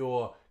and get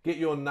your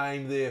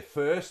name there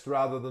first,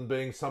 rather than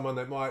being someone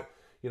that might,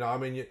 you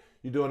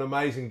do an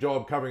amazing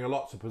job covering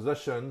lots of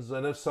positions.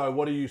 And if so,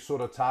 what are you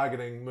sort of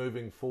targeting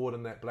moving forward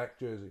in that black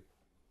jersey?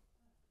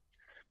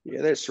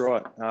 Yeah, that's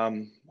right.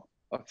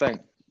 I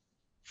think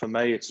for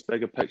me, it's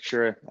bigger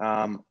picture.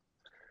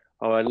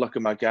 I look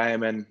at my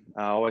game and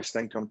I always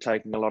think I'm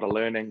taking a lot of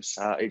learnings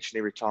each and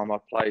every time I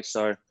play.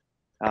 So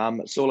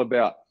it's all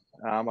about,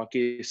 I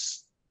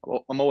guess,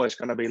 I'm always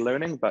going to be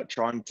learning, but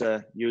trying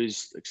to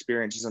use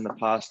experiences in the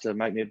past to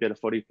make me a better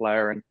footy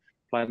player and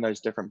play in those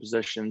different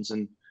positions.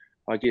 And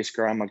I guess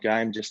growing my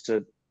game just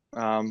to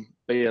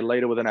be a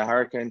leader within our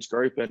Hurricanes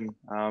group and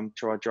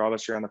try to drive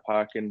us around the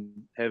park and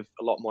have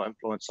a lot more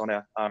influence on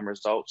our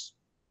results.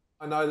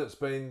 I know that's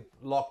been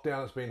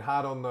lockdown. It's been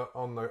hard on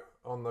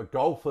the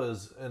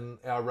golfers in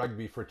our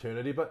rugby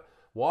fraternity. But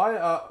why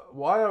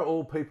are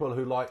all people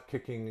who like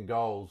kicking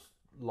goals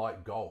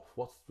like golf?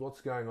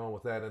 What's going on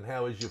with that, and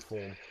how is your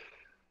form?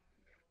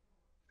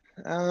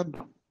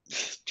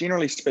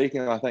 Generally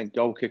speaking, I think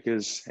goal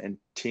kickers and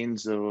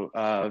tens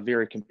are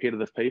very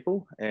competitive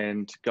people,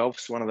 and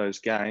golf's one of those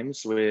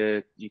games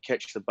where you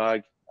catch the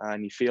bug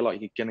and you feel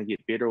like you're going to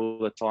get better all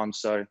the time,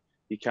 so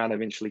you can't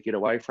eventually get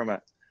away from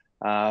it.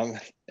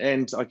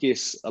 And I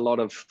guess a lot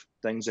of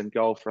things in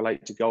golf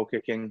relate to goal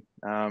kicking,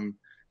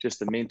 just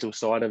the mental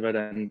side of it,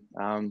 and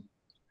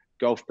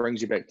golf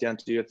brings you back down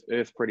to the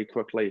earth pretty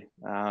quickly.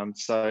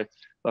 So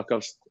like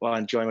I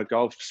enjoy my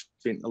golf,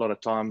 spent a lot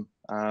of time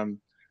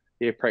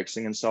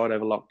practicing inside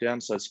over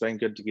lockdown, so it's been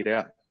good to get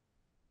out.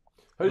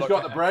 Who's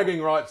got the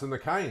bragging rights in the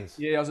Canes?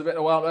 Yeah, I was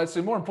about. Well,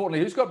 so more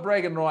importantly, who's got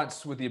bragging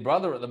rights with your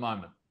brother at the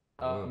moment?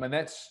 I mean,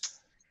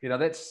 he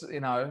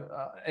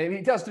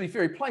does. To be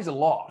fair, he plays a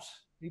lot.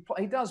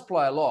 He does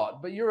play a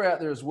lot, but you're out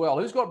there as well.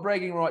 Who's got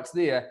bragging rights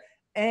there?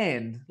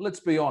 And let's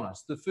be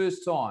honest, the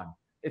first time,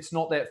 it's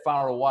not that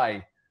far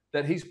away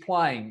that he's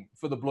playing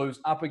for the Blues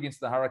up against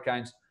the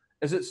Hurricanes.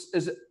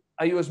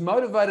 Are you as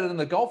motivated in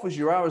the golf as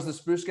you are as this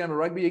first game of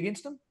rugby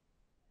against them?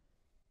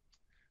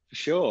 For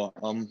sure.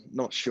 I'm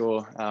not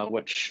sure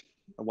which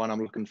one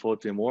I'm looking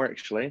forward to more,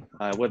 actually.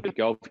 With the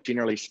golf,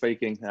 generally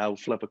speaking, we'll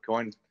flip a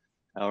coin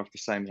with the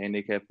same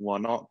handicap and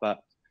whatnot. But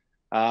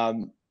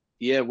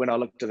when I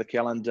looked at the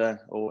calendar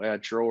or our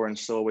draw and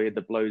saw we had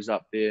the Blues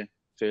up there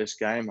first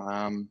game,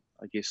 I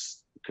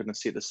guess couldn't have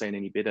set the scene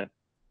any better.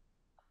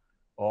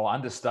 Oh,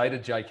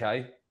 understated,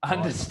 JK.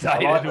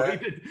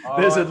 Understated.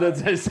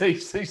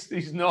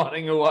 He's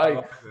nodding away.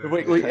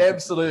 We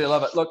absolutely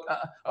love it. Look,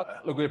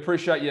 we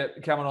appreciate you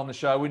coming on the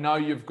show. We know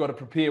you've got to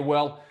prepare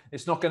well.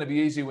 It's not going to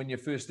be easy when you're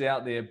first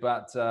out there,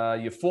 but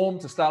your form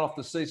to start off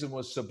the season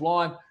was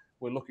sublime.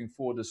 We're looking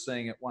forward to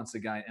seeing it once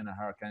again in a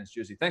Hurricanes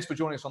jersey. Thanks for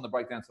joining us on the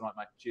breakdown tonight,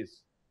 mate.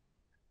 Cheers.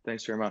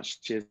 Thanks very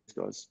much. Cheers,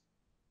 guys.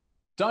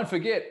 Don't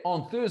forget,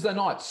 on Thursday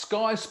night,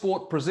 Sky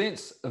Sport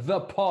presents The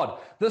Pod.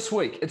 This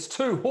week, it's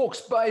two Hawke's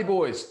Bay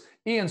boys.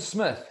 Ian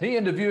Smith, he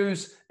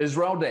interviews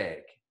Israel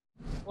Dag.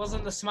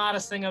 Wasn't the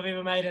smartest thing I've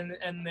ever made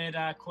in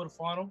that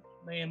quarterfinal.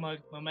 Me and my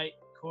mate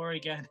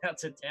Corey going out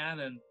to town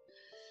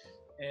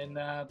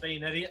and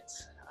being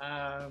idiots.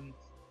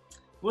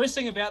 Worst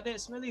thing about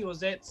that, Smithy, was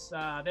that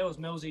was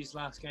Millsy's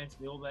last game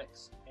for the All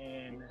Blacks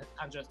and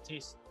 100th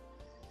Test.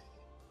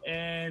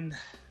 And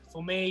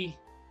for me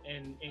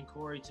and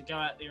Corey to go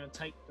out there and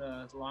take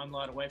the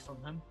limelight away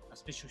from him, a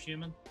special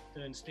human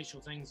doing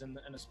special things in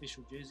a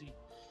special jersey,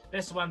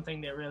 that's the one thing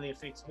that really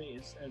affects me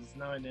is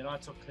knowing that I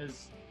took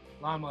his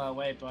limelight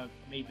away by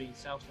me being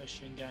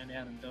selfish and going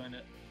out and doing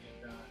it,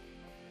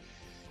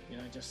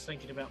 and just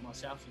thinking about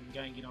myself and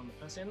going and get on the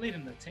piss and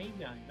letting the team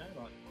go.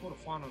 Like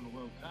quarterfinal in the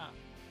World Cup,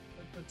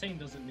 the team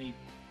doesn't need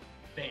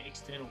that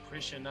external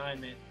pressure,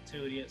 knowing that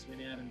two idiots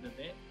went out and did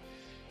that.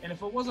 And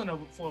if it wasn't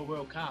for a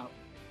World Cup,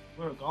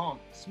 we're gone.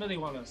 Smithy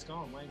wanted us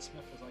gone. Wayne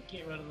Smith was like,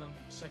 get rid of them,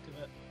 I'm sick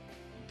of it,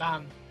 I'm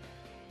done.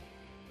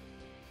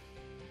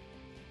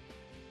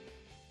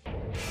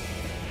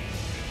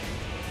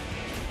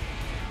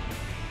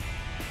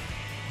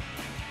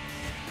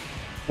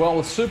 Well,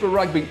 with Super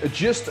Rugby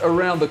just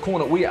around the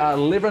corner, we are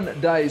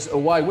 11 days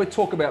away. We've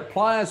talked about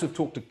players, we've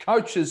talked to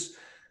coaches,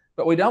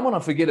 but we don't want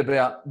to forget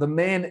about the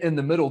man in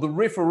the middle, the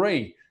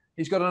referee.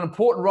 He's got an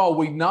important role.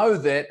 We know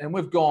that, and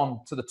we've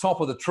gone to the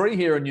top of the tree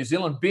here in New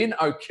Zealand. Ben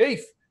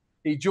O'Keefe,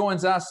 he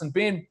joins us. And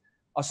Ben,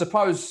 I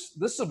suppose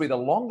this will be the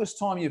longest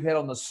time you've had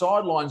on the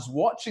sidelines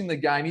watching the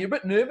game. Are you a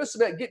bit nervous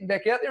about getting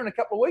back out there in a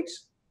couple of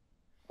weeks?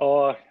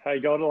 Oh,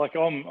 hey, God,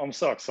 I'm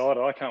so excited.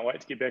 I can't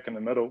wait to get back in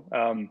the middle.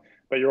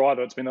 But you're right,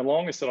 it's been the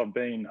longest that I've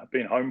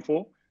been home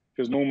for,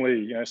 because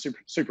normally,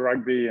 Super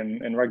Rugby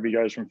and rugby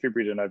goes from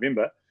February to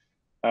November.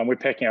 We're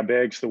packing our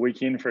bags for the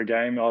weekend for a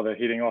game, either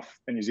heading off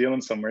in New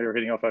Zealand somewhere or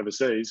heading off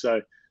overseas. So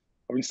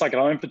I've been stuck at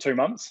home for 2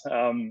 months.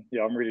 I'm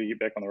ready to get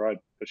back on the road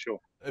for sure.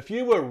 If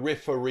you were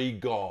referee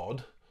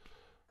God,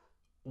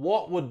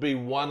 what would be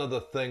one of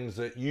the things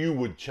that you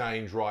would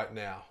change right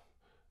now,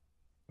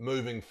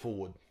 moving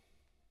forward?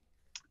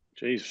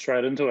 Geez,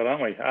 straight into it,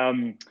 aren't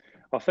we?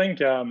 I think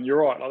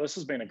you're right. This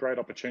has been a great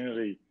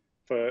opportunity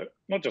for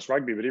not just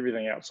rugby, but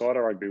everything outside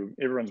of rugby.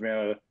 Everyone's been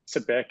able to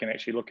sit back and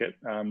actually look at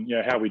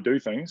how we do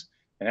things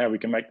and how we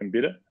can make them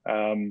better.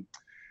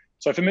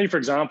 So for me, for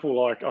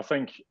example, I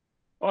think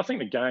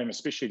the game,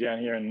 especially down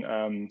here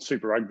in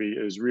Super Rugby,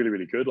 is really,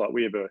 really good. Like,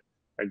 we have a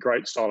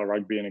great style of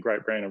rugby and a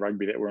great brand of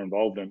rugby that we're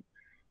involved in.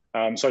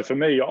 So for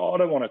me, I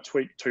don't want to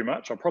tweak too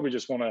much. I probably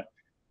just want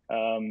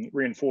to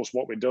reinforce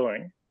what we're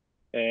doing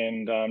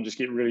and just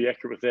get really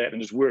accurate with that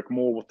and just work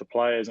more with the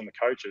players and the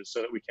coaches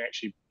so that we can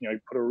actually,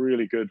 put a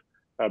really good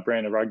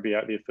brand of rugby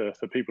out there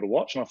for people to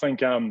watch. And I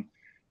think,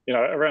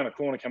 around the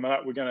corner coming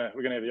up, we're gonna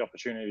have the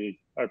opportunity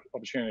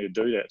to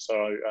do that.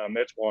 So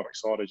that's why I'm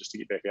excited just to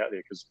get back out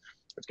there, because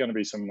it's going to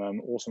be some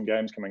awesome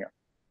games coming up.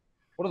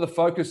 What are the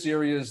focus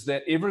areas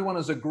that everyone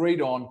has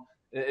agreed on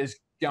is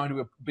going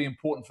to be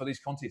important for these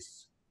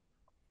contests?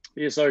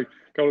 Yeah, so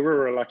we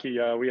were lucky.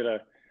 We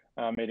had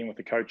a meeting with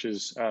the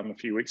coaches a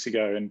few weeks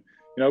ago, and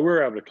we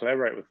were able to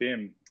collaborate with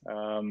them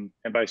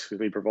and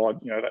basically provide.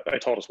 They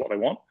told us what they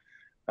want.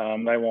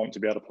 They want to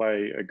be able to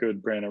play a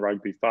good brand of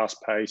rugby,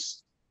 fast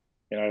pace,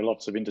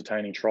 lots of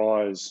entertaining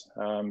tries,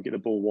 get the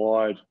ball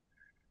wide,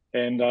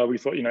 and we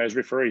thought, as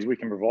referees, we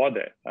can provide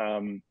that.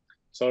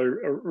 So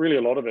really,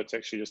 a lot of it's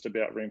actually just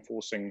about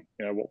reinforcing,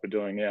 what we're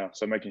doing now.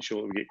 So making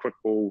sure that we get quick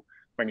ball,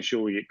 making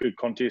sure we get good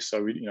contests.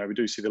 So we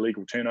do see the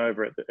legal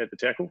turnover at the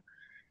tackle,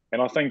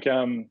 and I think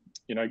by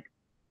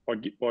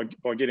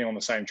getting on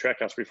the same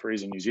track, us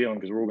referees in New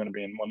Zealand, because we're all going to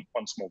be in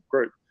one small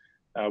group,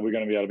 we're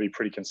going to be able to be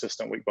pretty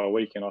consistent week by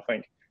week. And I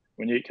think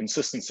when you get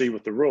consistency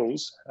with the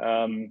rules,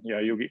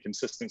 you'll get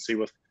consistency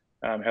with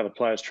how the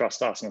players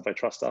trust us, and if they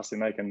trust us,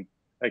 then they can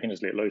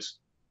just let loose.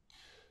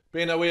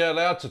 Ben, are we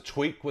allowed to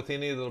tweak with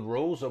any of the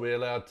rules? Are we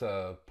allowed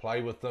to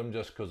play with them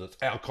just because it's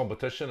our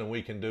competition and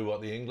we can do what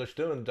the English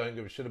do and don't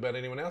give a shit about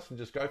anyone else and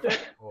just go for it?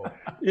 Or...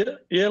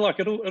 Yeah, like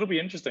it'll be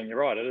interesting. You're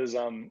right. It is.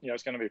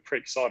 It's going to be a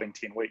pretty exciting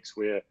 10 weeks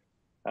where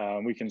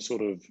we can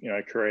sort of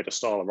create a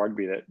style of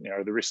rugby that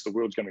the rest of the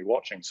world's going to be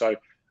watching. So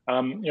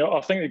I think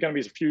there's going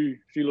to be a few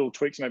little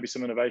tweaks, maybe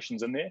some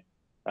innovations in there.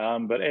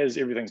 But as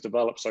everything's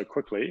developed so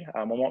quickly,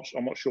 I'm not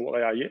sure what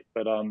they are yet,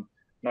 but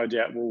no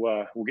doubt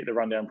we'll get the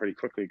rundown pretty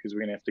quickly, because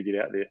we're going to have to get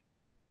out there.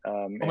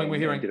 We're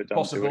hearing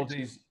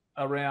possibilities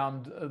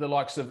around the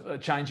likes of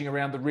changing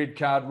around the red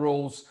card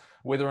rules,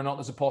 whether or not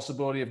there's a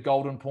possibility of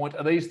golden point.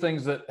 Are these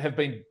things that have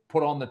been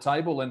put on the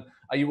table, and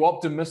are you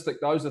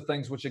optimistic those are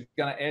things which are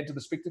going to add to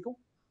the spectacle?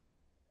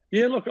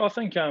 Yeah, look, I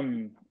think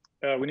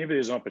whenever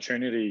there's an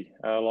opportunity,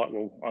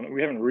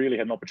 we haven't really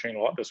had an opportunity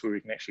like this where we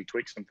can actually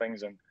tweak some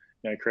things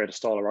and create a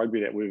style of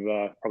rugby that we've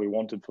probably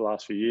wanted for the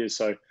last few years.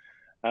 So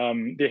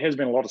there has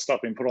been a lot of stuff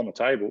being put on the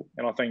table,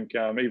 and I think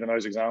even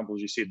those examples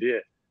you said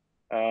there,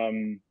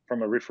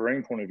 from a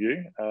refereeing point of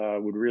view,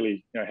 would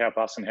really help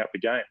us and help the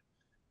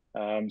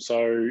game.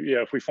 So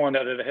yeah, if we find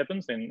out that it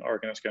happens, then I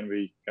reckon it's going to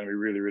be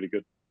really, really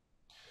good.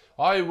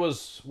 I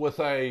was with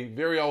a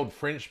very old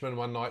Frenchman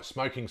one night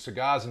smoking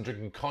cigars and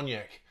drinking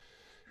cognac.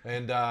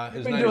 And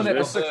his name doing that for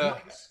was 6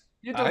 months.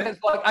 You're doing that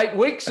for like 8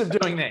 weeks of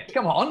doing that.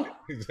 Come on.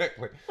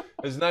 Exactly.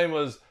 His name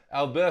was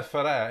Albert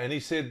Ferrer, and he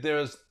said there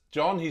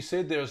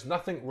is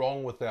nothing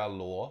wrong with our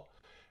law.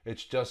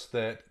 It's just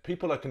that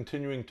people are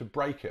continuing to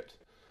break it.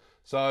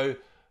 So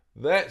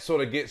that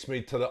sort of gets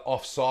me to the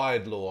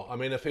offside law. I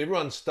mean, if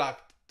everyone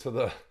stuck to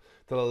the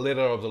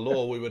letter of the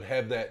law, we would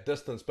have that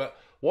distance. But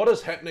what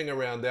is happening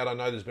around that? I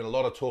know there's been a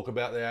lot of talk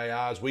about the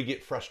ARs. We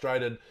get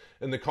frustrated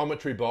in the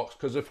commentary box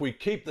because if we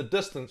keep the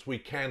distance, we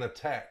can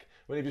attack.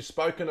 When have you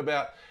spoken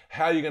about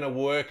how you're going to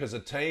work as a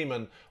team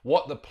and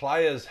what the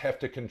players have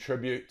to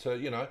contribute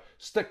to,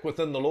 stick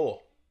within the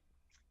law?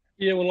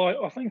 Yeah,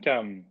 well, I think,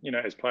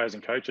 as players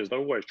and coaches, they're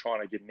always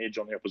trying to get an edge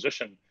on the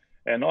opposition.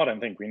 And I don't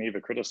think we never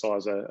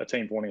criticise a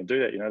team for wanting to do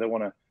that. They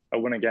want to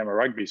win a game of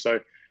rugby. So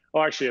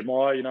I actually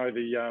admire,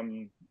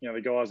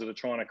 the guys that are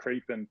trying to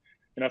creep. And,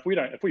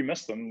 if we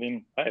miss them,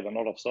 then, hey, they're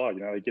not offside.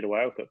 They get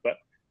away with it. But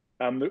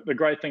the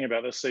great thing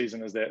about this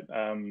season is that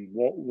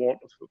what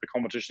the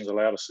competition's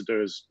allowed us to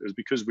do is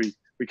because we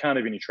can't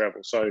have any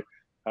travel. So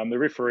the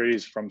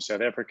referees from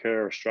South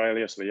Africa,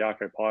 Australia, so the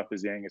Yarko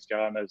Pipers, the Angus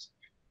Gardners,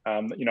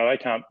 they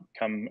can't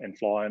come and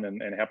fly in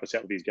and help us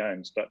out with these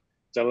games. But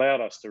it's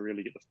allowed us to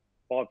really get the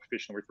 5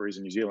 professional referees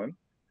in New Zealand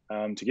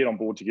to get on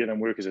board together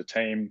and work as a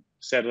team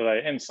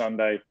Saturday and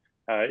Sunday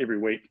every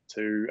week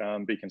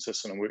to be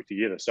consistent and work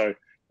together. So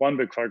one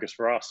big focus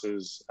for us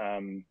is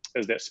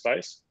that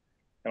space.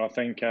 And I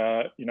think,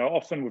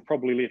 often we've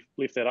probably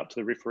left that up to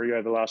the referee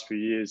over the last few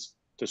years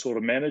to sort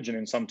of manage. And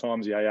then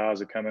sometimes the ARs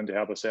have come in to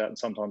help us out and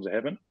sometimes they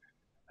haven't.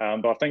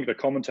 But I think the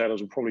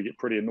commentators will probably get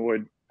pretty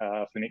annoyed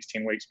for the next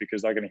 10 weeks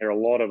because they're going to hear a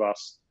lot of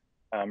us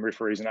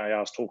referees and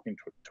ARs talking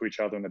to each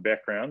other in the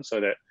background so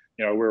that,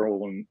 we're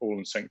all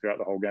in sync throughout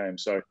the whole game.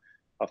 So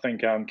I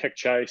think kick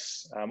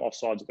chase,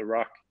 offsides at the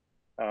ruck,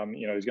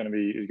 there's going to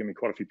be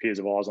quite a few pairs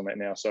of eyes on that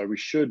now. So we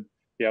should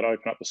be able to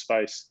open up the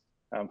space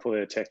for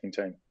the attacking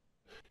team.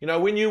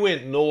 When you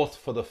went north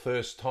for the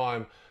first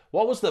time,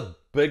 what was the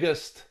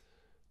biggest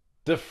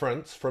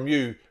difference from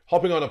you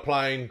hopping on a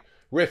plane,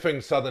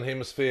 reffing Southern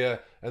Hemisphere,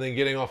 and then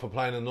getting off a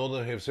plane in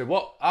Northern Hemisphere?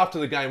 After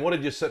the game, what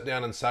did you sit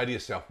down and say to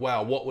yourself?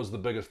 Wow, what was the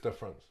biggest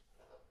difference?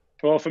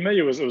 Well, for me,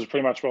 it was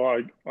pretty much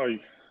I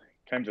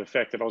came to the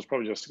fact that I was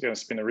probably just going to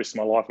spend the rest of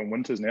my life in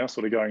winters now,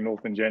 sort of going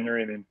north in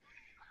January and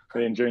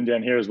then June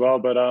down here as well.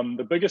 But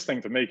the biggest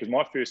thing for me, because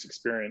my first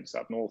experience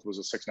up north was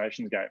a Six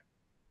Nations game.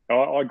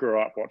 I grew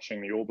up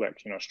watching the All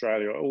Blacks,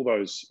 Australia, all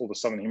the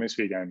Southern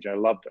Hemisphere games,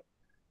 loved it,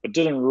 but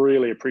didn't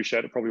really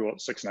appreciate it, probably what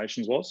Six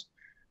Nations was.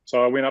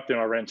 So I went up there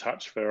and I ran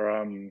touch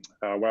for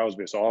Wales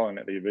vs Ireland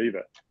at the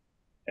Aviva.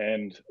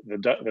 And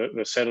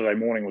the Saturday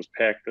morning was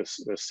packed.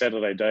 The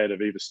Saturday day at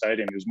Aviva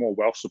Stadium, there was more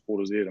Welsh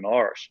supporters there than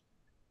Irish.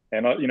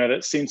 And,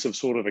 that sense of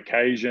sort of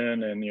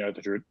occasion and,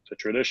 the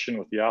tradition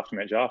with the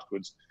aftermatch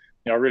afterwards,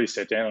 I really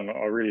sat down and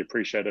I really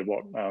appreciated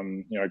what,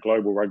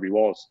 global rugby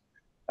was.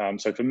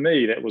 So for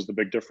me, that was the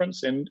big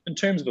difference. And in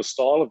terms of the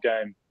style of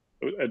game,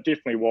 it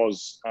definitely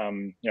was,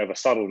 the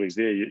subtleties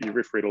there. You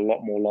refereed a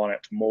lot more line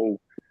out to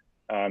maul.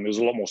 There's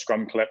a lot more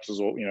scrum collapses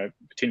or,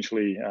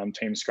 potentially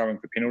teams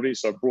scrumming for penalties.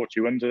 So it brought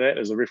you into that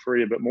as a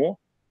referee a bit more.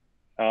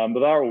 But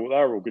they're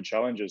all good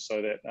challenges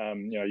so that,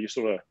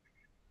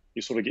 you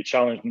sort of get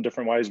challenged in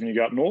different ways when you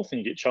go up north and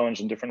you get challenged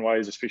in different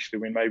ways, especially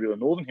when maybe the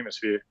Northern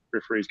Hemisphere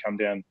referees come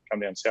down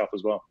south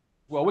as well.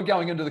 Well, we're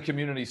going into the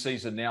community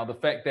season now. The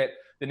fact that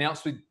the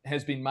announcement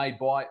has been made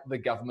by the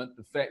government,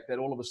 the fact that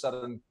all of a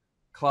sudden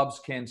clubs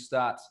can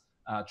start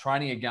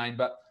training again.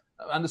 But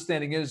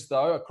understanding is,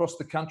 though, across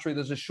the country,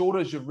 there's a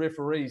shortage of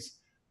referees.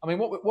 I mean,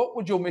 what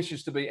would your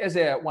message to be as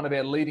one of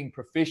our leading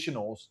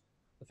professionals?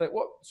 The fact,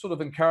 what sort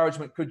of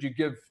encouragement could you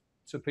give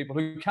to people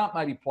who can't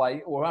maybe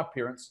play or are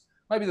parents,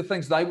 maybe the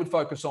things they would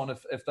focus on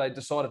if they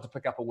decided to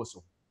pick up a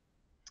whistle?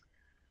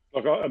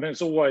 Look, I mean,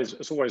 it's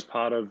always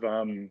part of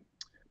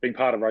being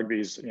part of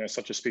rugby is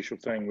such a special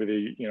thing. Whether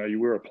you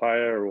were a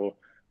player or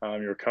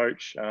you're a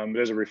coach, but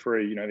as a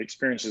referee, the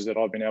experiences that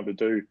I've been able to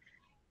do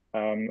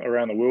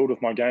around the world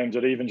with my games,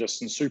 and even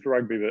just in Super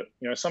Rugby,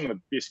 but some of the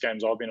best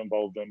games I've been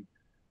involved in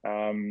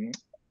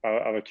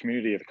are a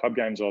community of the club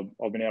games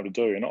I've been able to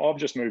do, and I've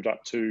just moved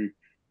up to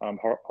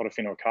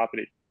Horowhenua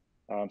Kapiti,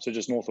 so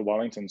just north of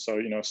Wellington, so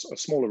a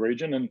smaller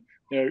region, and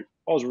I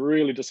was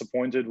really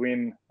disappointed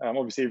when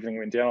obviously everything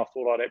went down. I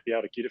thought I'd be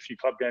able to get a few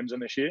club games in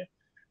this year.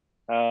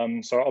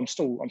 So I'm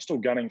still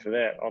gunning for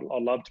that.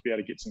 I'd love to be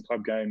able to get some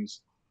club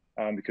games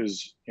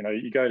because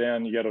you go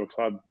down, you go to a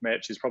club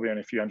match. There's probably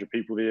only a few hundred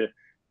people there,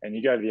 and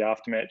you go to the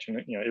aftermatch,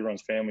 and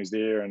everyone's family's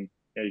there, and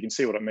you can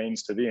see what it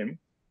means to them.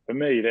 For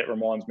me, that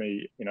reminds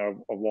me, of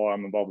why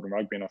I'm involved in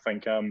rugby, and I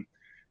think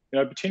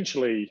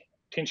potentially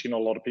not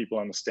a lot of people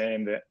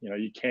understand that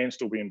you can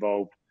still be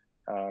involved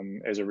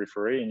as a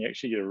referee, and you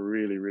actually get a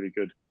really, really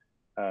good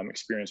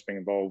experience being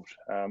involved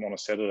on a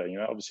Saturday.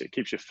 Obviously it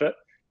keeps you fit.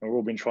 And we've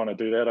all been trying to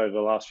do that over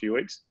the last few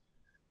weeks.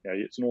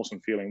 It's an awesome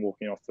feeling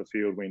walking off the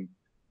field when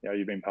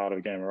you've been part of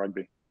a game of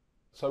rugby.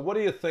 So what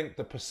do you think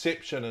the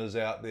perception is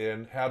out there,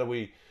 and how do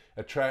we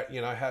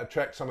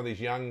attract some of these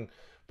young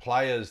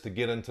players to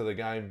get into the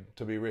game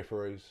to be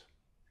referees?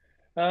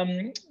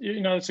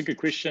 It's a good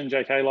question,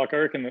 JK. Like, I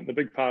reckon that the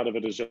big part of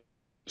it is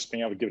just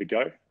being able to give it a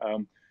go.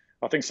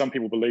 I think some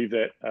people believe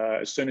that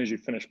as soon as you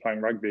finish playing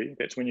rugby,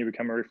 that's when you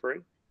become a referee.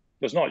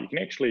 It's not. You can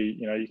actually,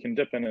 you can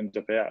dip in and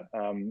dip out.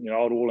 I'd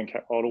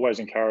always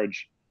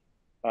encourage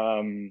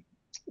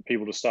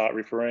people to start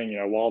refereeing,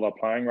 while they're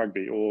playing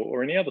rugby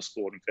or any other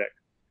sport, in fact.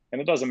 And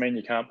it doesn't mean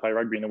you can't play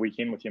rugby in the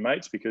weekend with your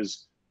mates,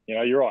 because,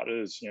 you're right. It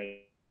is,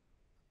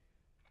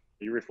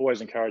 you always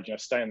encourage,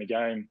 stay in the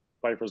game,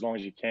 play for as long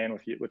as you can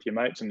with your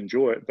mates and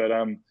enjoy it. But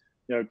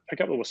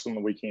pick up the whistle on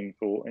the weekend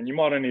and you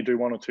might only do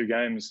one or two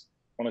games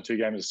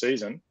a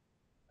season,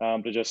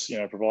 but just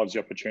provides the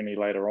opportunity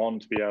later on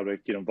to be able to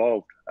get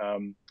involved.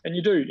 And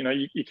you do,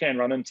 you can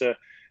run into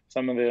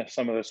some of the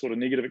sort of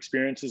negative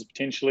experiences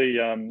potentially.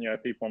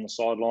 People on the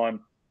sideline.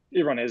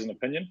 Everyone has an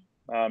opinion.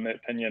 That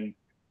opinion,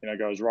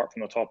 goes right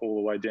from the top all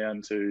the way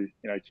down to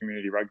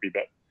community rugby.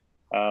 But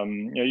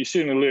you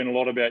certainly learn a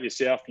lot about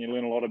yourself, and you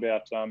learn a lot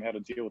about how to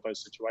deal with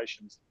those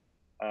situations.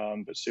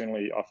 But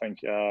certainly, I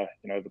think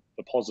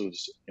the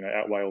positives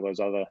outweigh all those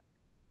other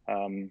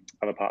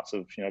parts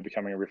of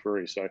becoming a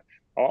referee. So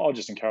I'll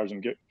just encourage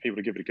people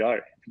to give it a go.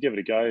 If you give it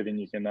a go, then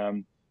you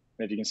can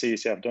if you can see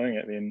yourself doing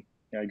it, then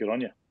good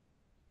on you.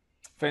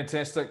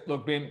 Fantastic.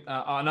 Look, Ben,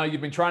 I know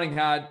you've been training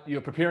hard.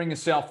 You're preparing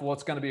yourself for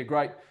what's going to be a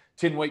great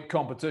 10-week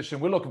competition.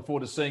 We're looking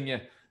forward to seeing you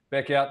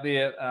back out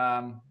there.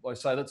 Like I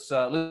say,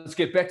 let's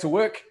get back to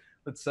work.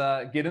 Let's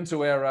get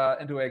into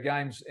our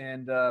games,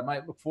 and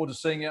mate, look forward to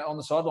seeing you on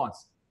the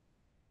sidelines.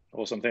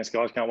 Awesome. Thanks,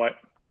 guys. Can't wait.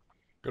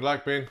 Good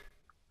luck, Ben.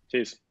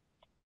 Cheers.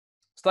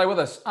 Stay with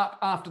us. Up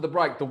after the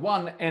break, the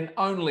one and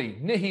only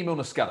Nehe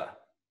Milner-Skudder.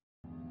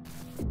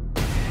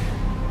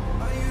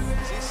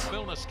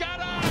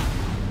 Milner-Skudder!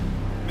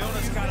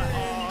 Milner-Skudder,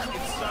 oh,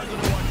 it's so good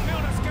to watch.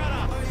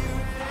 Milner-Skudder!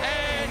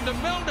 And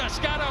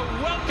Milner-Skudder,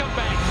 welcome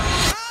back.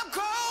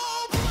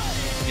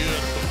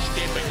 Beautiful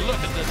stepping.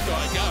 Look at this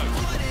guy go.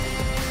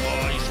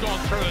 Oh, he's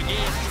gone through again. You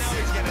know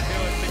he's going to do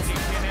it, thinks he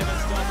can ever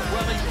stop it.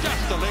 Well, he's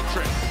just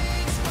electric.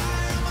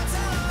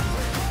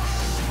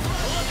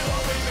 Look at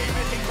what we've been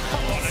missing.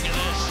 Oh, look at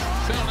this.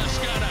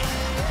 Milner-Skudder.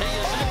 He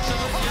is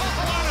excellent. What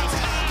a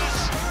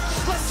pass.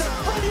 Slips a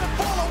brilliant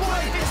ball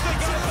away. It's the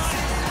goal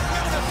line.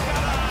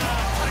 Milner-Skudder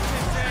takes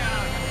it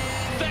down.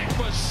 That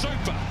was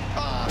super.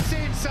 Oh,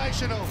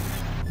 sensational.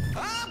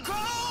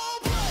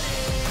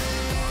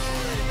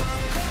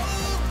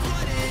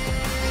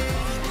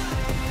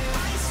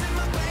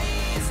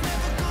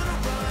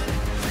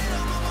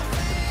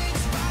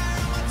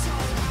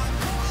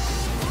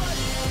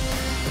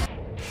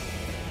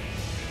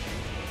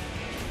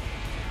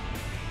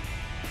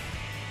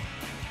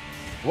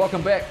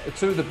 Welcome back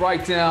to the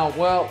breakdown.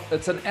 Well,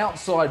 it's an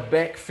outside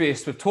back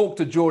fest. We've talked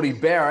to Jordie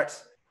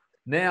Barrett.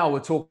 Now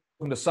we're talking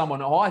to someone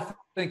who I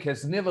think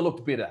has never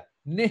looked better.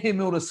 Nehe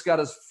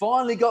Milner-Skudder's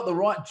finally got the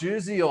right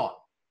jersey on.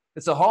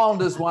 It's a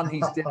Highlanders one.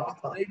 He's down.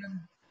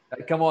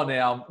 Come on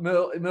now,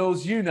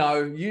 Mills. You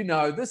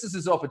know. This is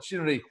his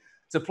opportunity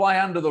to play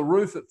under the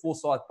roof at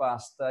Forsyth Bar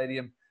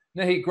Stadium.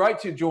 Nehe, great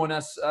to join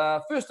us.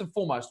 First and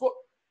foremost,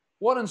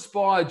 what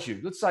inspired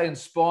you? Let's say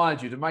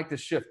inspired you to make the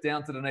shift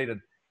down to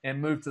Dunedin and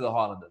move to the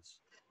Highlanders?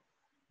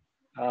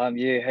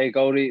 Hey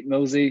Goldie,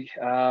 Millsy.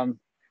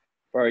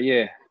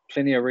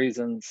 Plenty of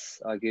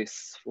reasons, I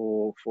guess,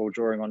 for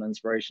drawing on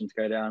inspiration to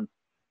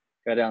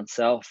go down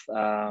south.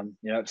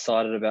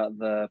 Excited about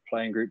the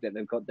playing group that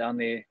they've got down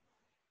there.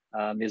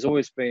 There's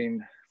always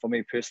been, for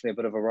me personally, a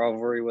bit of a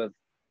rivalry with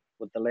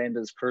the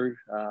Landers crew.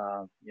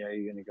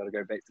 You got to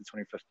go back to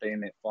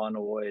 2015. That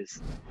final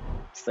always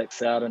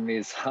sticks out, and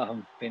there's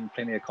been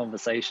plenty of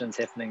conversations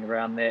happening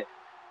around that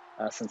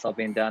since I've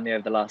been down there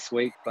over the last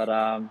week. But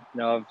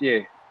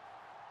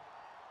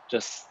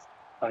just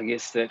I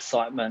guess the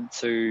excitement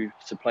to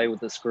play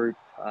with this group.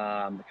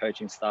 The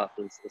coaching staff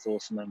is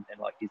awesome, and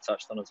like you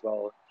touched on as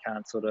well,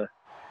 can't sort of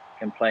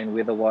complain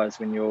weather-wise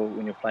when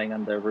you're playing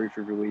under a roof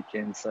every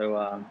weekend.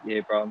 So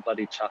bro, I'm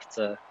bloody chuffed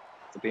to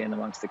be in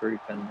amongst the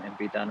group and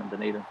be down in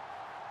Dunedin.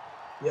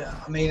 Yeah,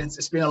 I mean,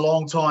 it's been a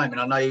long time, and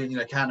I know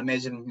you can't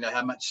imagine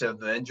how much of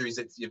the injuries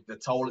the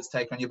toll it's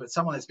taken on you. But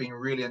someone that's been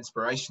really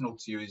inspirational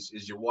to you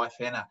is your wife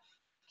Hannah.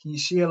 Can you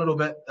share a little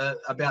bit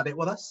about that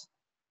with us?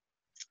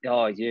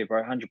 Oh yeah,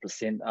 bro,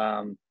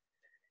 100%.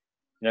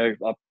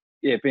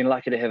 I've been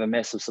lucky to have a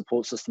massive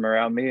support system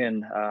around me,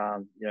 and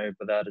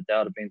without a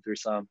doubt, I've been through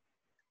some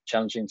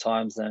challenging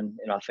times, and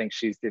I think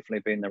she's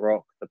definitely been the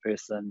rock, the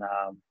person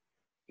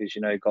who's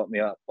got me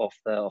up off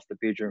the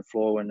bedroom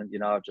floor,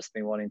 and I've just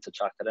been wanting to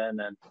chuck it in,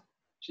 and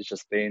she's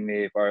just been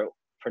there, bro,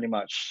 pretty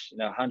much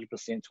 100%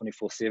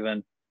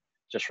 24/7,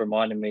 just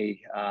reminding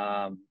me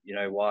why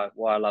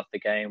I love the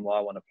game, why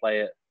I want to play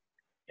it,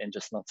 and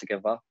just not to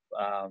give up.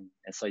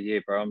 And so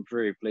bro, I'm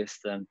very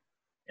blessed and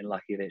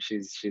lucky that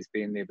she's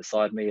been there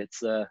beside me.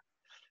 It's a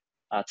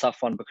tough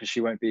one because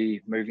she won't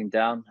be moving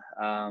down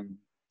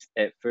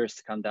at first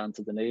to come down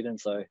to Dunedin,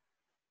 so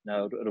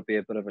it'll be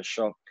a bit of a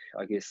shock,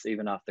 I guess,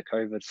 even after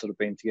COVID, sort of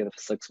being together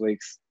for 6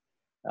 weeks.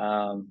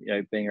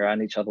 being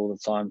around each other all the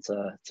time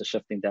to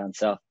shifting down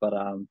south. But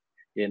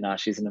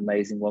she's an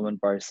amazing woman,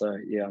 bro. So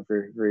yeah, I'm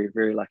very, very,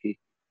 very lucky.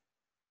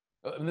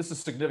 And this is a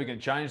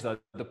significant change, though.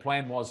 The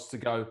plan was to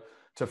go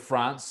to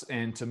France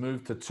and to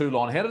move to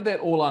Toulon. How did that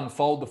all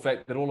unfold, the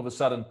fact that all of a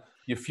sudden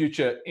your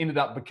future ended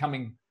up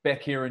becoming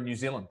back here in New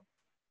Zealand?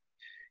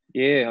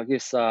 Yeah, I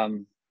guess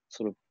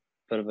sort of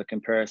bit of a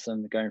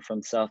comparison going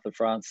from south of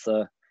France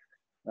to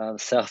the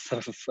south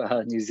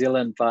of New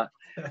Zealand. But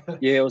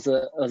yeah, it was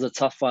a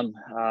tough one.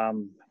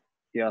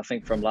 I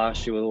think from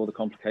last year with all the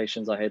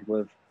complications I had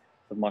with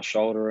my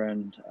shoulder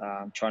and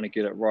trying to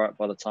get it right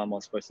by the time I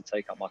was supposed to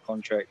take up my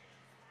contract.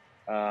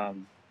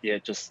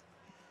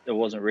 It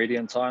wasn't ready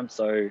in time.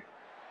 So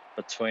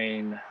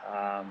between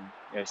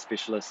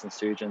specialists and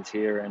surgeons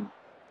here and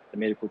the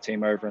medical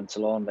team over in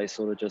Toulon, they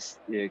sort of just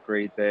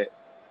agreed that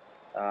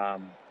I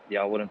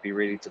wouldn't be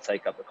ready to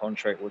take up the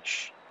contract,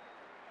 which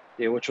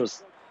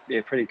was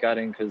pretty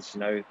gutting, because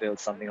there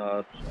was something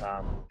I'd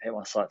had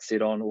my sights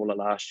set on all of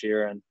last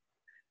year, and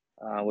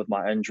with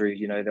my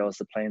injury, there was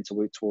the plan to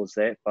work towards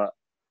that. But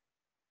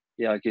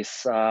I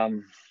guess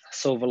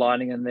silver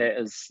lining in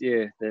that is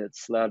that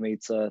it's allowed me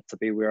to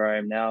be where I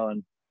am now.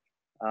 And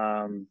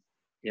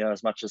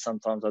as much as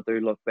sometimes I do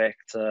look back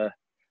to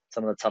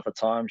some of the tougher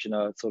times,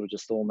 it sort of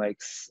just all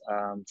makes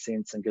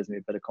sense and gives me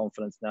a bit of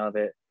confidence now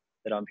that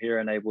I'm here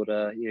and able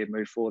to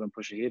move forward and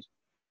push ahead.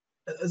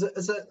 Is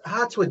it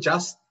hard to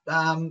adjust?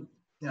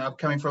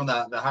 Coming from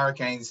the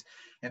Hurricanes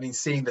and then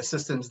seeing the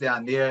systems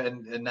down there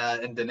in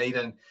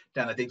Dunedin,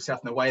 down the deep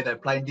south, and the way they're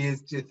playing. Do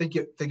you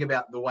think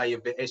about the way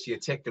you've actually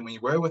attacked them when you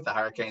were with the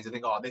Hurricanes and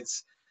think, oh,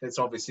 that's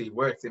obviously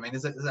worked? I mean,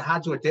 is it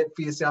hard to adapt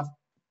for yourself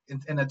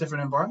in a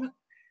different environment?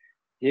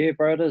 Yeah,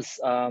 bro, it is.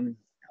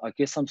 I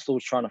guess I'm still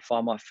trying to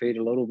find my feet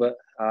a little bit.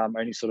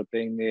 Only sort of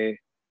being there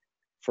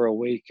for a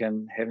week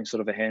and having sort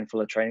of a handful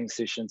of training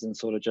sessions and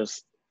sort of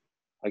just,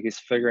 I guess,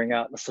 figuring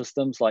out the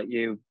systems like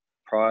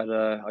prior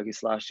to, I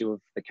guess, last year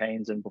with the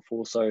Canes and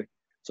before. So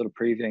sort of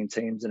previewing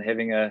teams and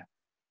having a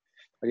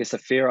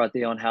fair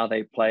idea on how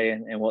they play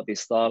and what their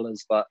style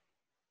is. But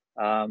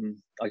I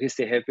guess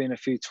there have been a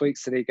few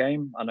tweaks to their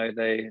game. I know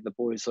the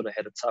boys sort of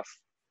had a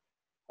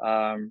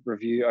tough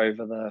review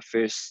over the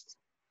first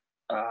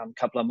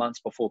couple of months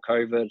before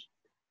COVID,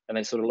 and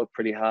they sort of looked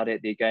pretty hard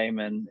at their game,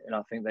 and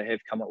I think they have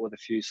come up with a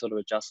few sort of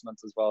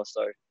adjustments as well.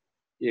 So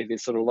yeah,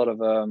 there's sort of a lot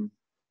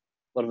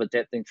of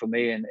adapting for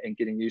me and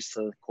getting used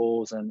to the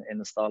calls and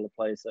the style of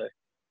play. So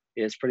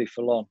yeah, it's pretty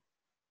full on.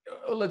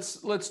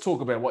 Let's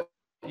talk about what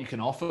you can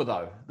offer,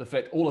 though. The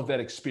fact, all of that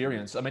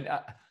experience. I mean,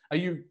 are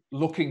you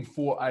looking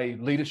for a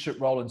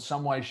leadership role in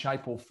some way,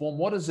 shape, or form?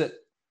 What is it?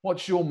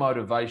 What's your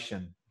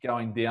motivation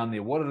going down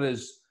there? What it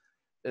is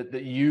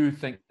that you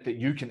think that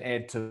you can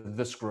add to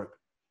this group?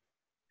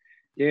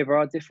 Yeah,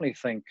 bro, I definitely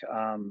think,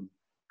 I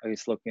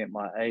guess looking at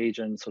my age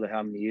and sort of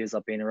how many years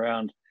I've been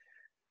around,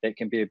 that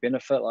can be a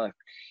benefit. Like,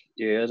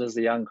 yeah, it is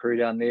a young crew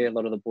down there. A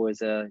lot of the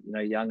boys are,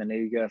 young and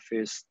eager,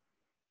 first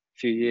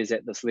few years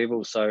at this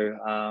level. So,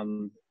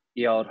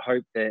 I'd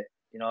hope that,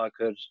 I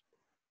could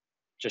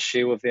just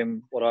share with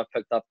them what I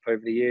picked up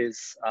over the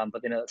years.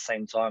 But then at the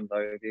same time,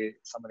 though,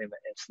 some of them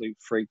are absolute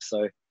freaks.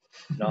 So,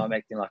 I'm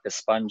acting like a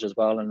sponge as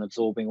well and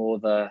absorbing all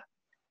the,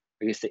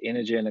 I guess, the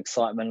energy and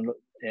excitement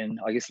and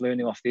I guess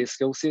learning off their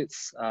skill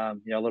sets. A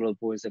lot of the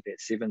boys have that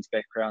sevens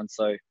background.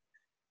 So,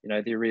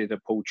 they're ready to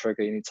pull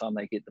trigger anytime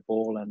they get the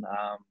ball. And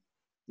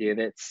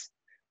it's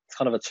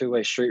kind of a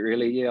two-way street,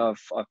 really. Yeah,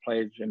 I've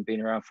played and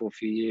been around for a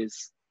few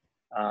years.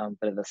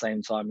 But at the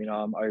same time,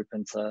 I'm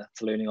open to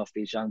learning off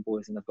these young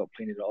boys, and they've got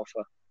plenty to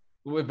offer.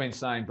 We've been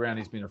saying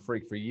Brownie's been a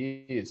freak for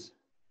years.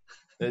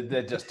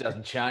 That just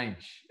doesn't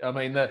change. I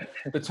mean, the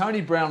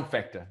Tony Brown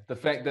factor, the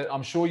fact that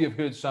I'm sure you've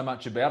heard so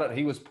much about it.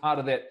 He was part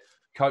of that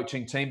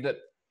coaching team that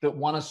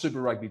won a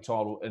Super Rugby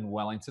title in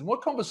Wellington.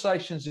 What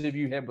conversations have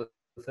you had with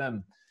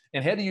him?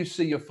 And how do you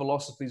see your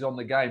philosophies on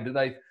the game? Do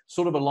they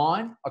sort of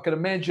align? I can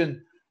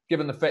imagine,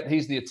 given the fact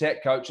he's the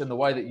attack coach and the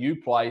way that you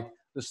play,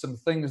 there's some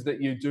things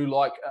that you do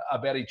like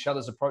about each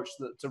other's approach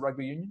to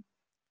rugby union?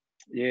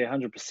 Yeah,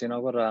 100%.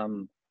 I've got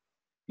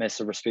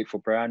massive respect for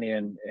Brownie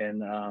and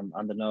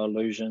under no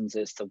illusions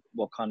as to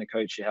what kind of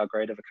coach, how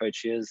great of a coach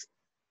he is.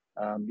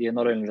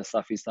 Not only the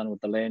stuff he's done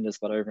with the Highlanders,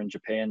 but over in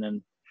Japan.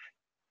 And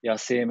I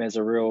see him as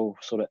a real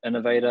sort of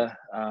innovator.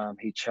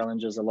 He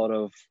challenges a lot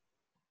of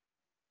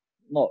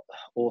not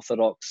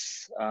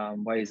orthodox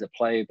ways of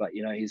play, but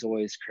he's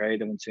always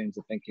creative in terms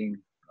of thinking,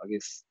 I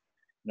guess,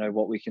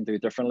 what we can do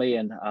differently.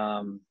 And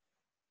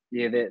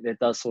that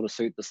does sort of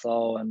suit the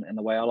style and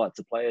the way I like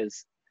to play,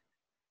 is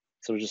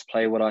sort of just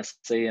play what I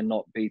see and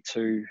not be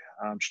too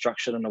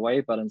structured in a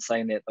way. But in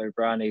saying that, though,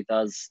 Brownie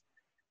does,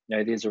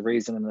 there's a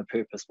reason and a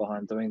purpose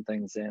behind doing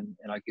things. And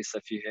I guess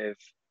if you have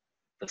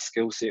the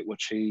skill set,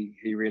 which he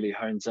really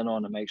hones in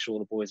on and makes sure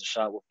the boys are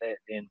sharp with that,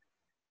 then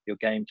your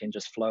game can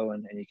just flow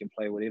and you can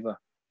play whatever.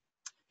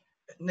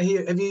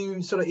 Have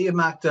you sort of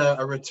earmarked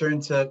a return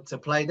to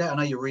play day? I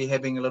know you're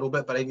rehabbing a little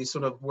bit, but have you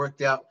sort of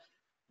worked out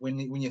when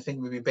you think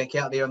we'll be back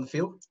out there on the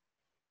field?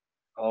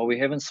 Oh, we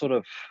haven't sort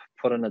of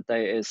put in a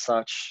date as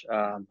such.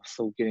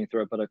 Still getting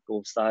through a bit of,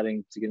 or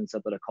starting to get into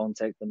a bit of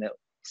contact and that.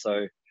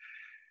 So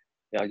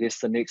yeah, I guess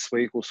the next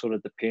week will sort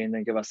of depend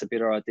and give us a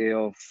better idea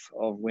of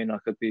when I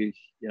could be,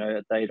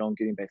 a date on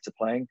getting back to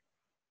playing.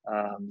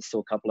 There's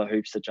still a couple of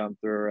hoops to jump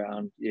through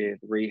around, the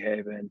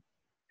rehab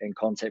and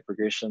contact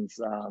progressions.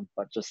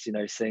 But just,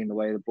 seeing the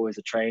way the boys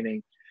are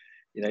training,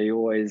 you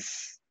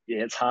always,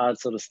 it's hard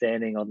sort of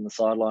standing on the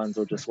sidelines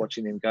or just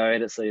watching them go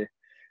at it. So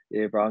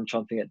yeah, bro, I'm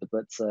chomping at the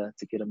bit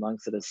to get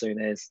amongst it as soon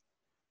as.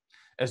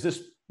 Is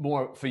this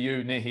more for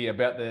you, Nehe,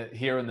 about the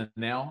here and the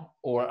now,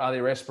 or are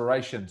there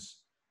aspirations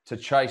to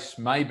chase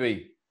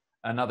maybe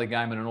another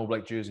game in an All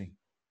Black jersey?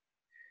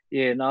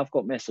 Yeah, no, I've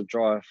got massive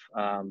drive.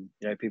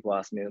 People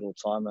ask me all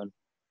the time, and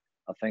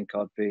I think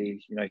I'd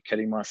be,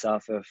 kidding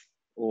myself I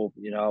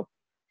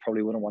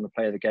probably wouldn't want to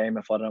play the game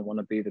if I don't want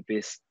to be the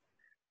best,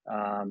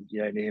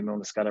 Nehe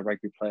Milner-Skudder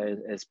rugby player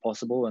as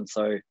possible. And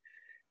so,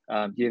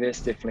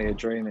 that's definitely a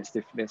dream.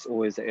 That's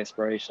always the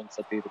aspiration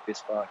to be the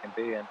best player I can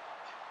be. And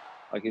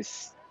I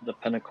guess the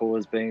pinnacle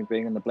is being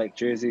in the black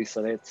jersey.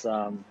 So that's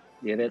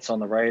that's on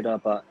the radar.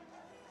 But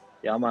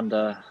yeah, I'm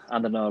under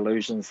no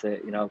illusions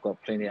that I've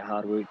got plenty of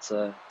hard work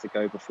to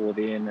go before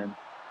then. And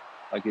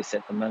I guess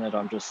at the minute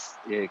I'm just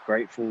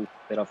grateful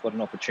that I've got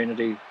an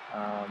opportunity.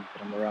 That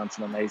I'm around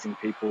some amazing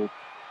people,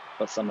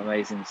 got some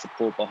amazing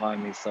support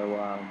behind me. So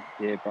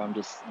bro, I'm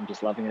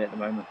just loving it at the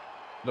moment.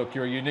 Look,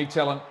 you're a unique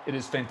talent. It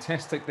is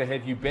fantastic to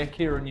have you back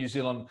here in New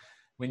Zealand.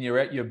 When you're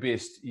at your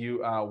best,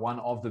 you are one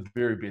of the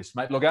very best,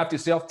 mate. Look after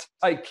yourself,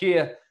 take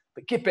care,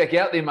 but get back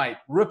out there, mate.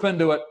 Rip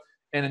into it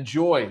and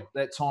enjoy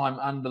that time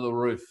under the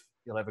roof.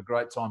 You'll have a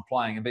great time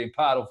playing and being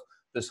part of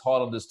this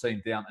Highlanders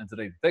team down in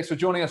Dunedin. Thanks for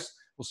joining us.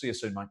 We'll see you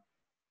soon, mate.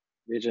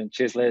 Legend.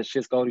 Cheers, lads.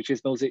 Cheers, Goldie.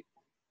 Cheers, Millsy.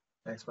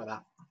 Thanks for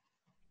that.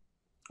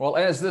 Well,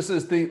 as this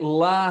is the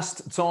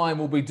last time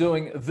we'll be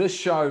doing this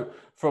show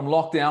from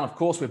lockdown, of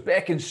course, we're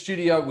back in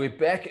studio. We're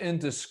back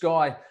into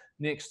Sky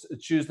next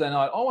Tuesday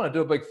night. I want to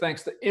do a big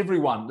thanks to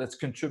everyone that's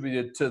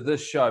contributed to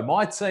this show.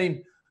 My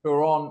team who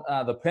are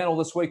on the panel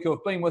this week, who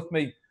have been with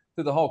me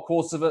through the whole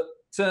course of it,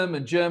 Tim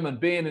and Jim and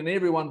Ben and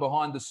everyone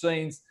behind the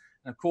scenes,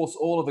 and of course,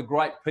 all of the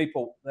great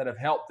people that have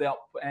helped out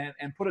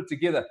and put it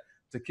together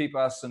to keep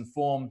us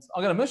informed.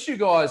 I'm going to miss you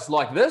guys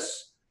like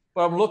this,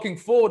 but I'm looking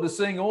forward to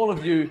seeing all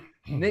of you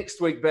next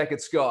week back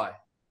at Sky.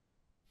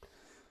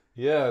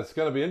 Yeah, it's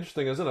going to be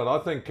interesting, isn't it? I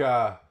think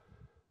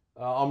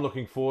I'm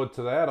looking forward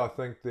to that. I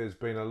think there's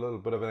been a little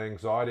bit of an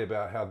anxiety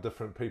about how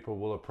different people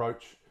will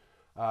approach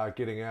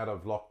getting out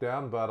of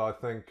lockdown, but I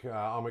think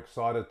I'm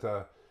excited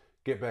to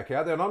get back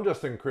out there, and I'm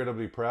just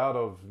incredibly proud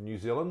of New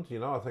Zealand.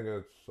 I think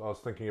I was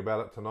thinking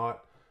about it tonight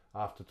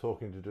after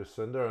talking to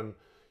Jacinda, and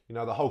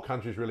the whole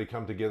country's really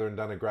come together and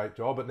done a great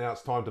job, but now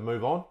it's time to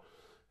move on,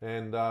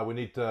 and we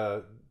need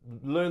to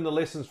learn the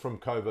lessons from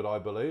COVID, I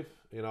believe.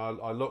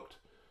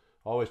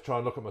 I always try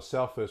and look at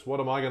myself first.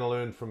 What am I going to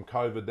learn from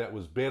COVID that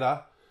was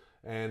better,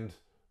 and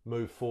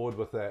move forward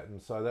with that?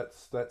 And so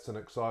that's an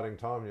exciting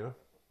time,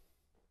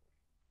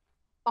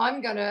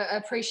 I'm going to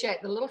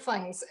appreciate the little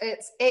things.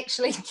 It's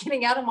actually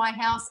getting out of my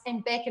house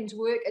and back into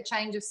work, a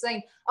change of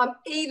scene. I'm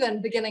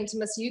even beginning to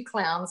miss you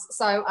clowns.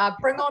 So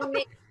bring on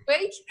next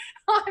week.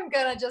 I'm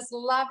going to just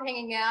love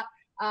hanging out,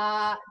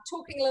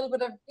 talking a little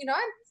bit of,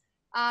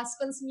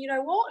 spin some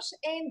you-know-what,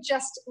 and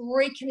just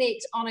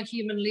reconnect on a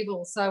human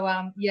level. So,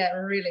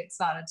 really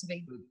excited to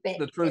be back.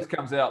 The truth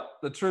comes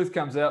out. The truth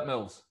comes out,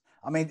 Mills.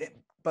 I mean,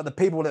 but the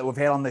people that we've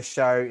had on this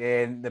show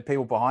and the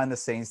people behind the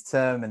scenes,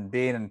 Tim and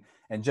Ben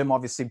and Jim,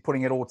 obviously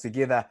putting it all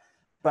together.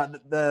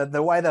 But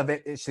the way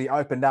they've actually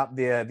opened up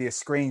their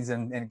screens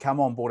and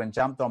come on board and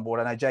jumped on board.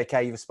 I know,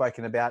 JK, you've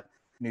spoken about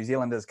New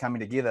Zealanders coming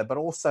together, but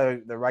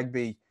also the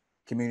rugby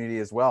community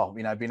as well.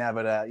 Being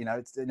able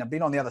to,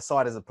 being on the other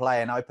side as a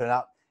player and open it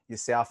up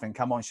yourself and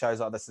come on shows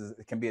like this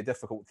it can be a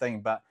difficult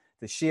thing. But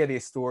to share their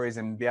stories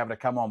and be able to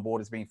come on board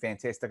has been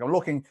fantastic. I'm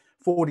looking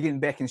forward to getting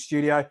back in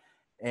studio.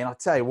 And I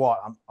tell you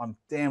what, I'm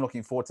damn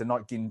looking forward to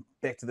not getting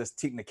back to this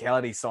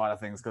technicality side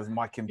of things, because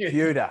my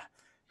computer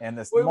and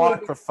this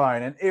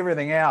microphone and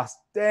everything else,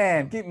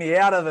 damn, get me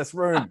out of this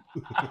room.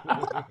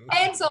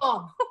 Hands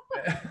on.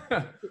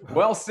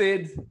 Well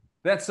said.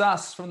 That's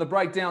us from the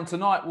breakdown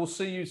tonight. We'll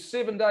see you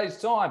 7 days'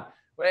 time.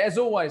 As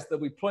always,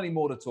 there'll be plenty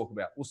more to talk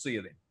about. We'll see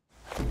you then.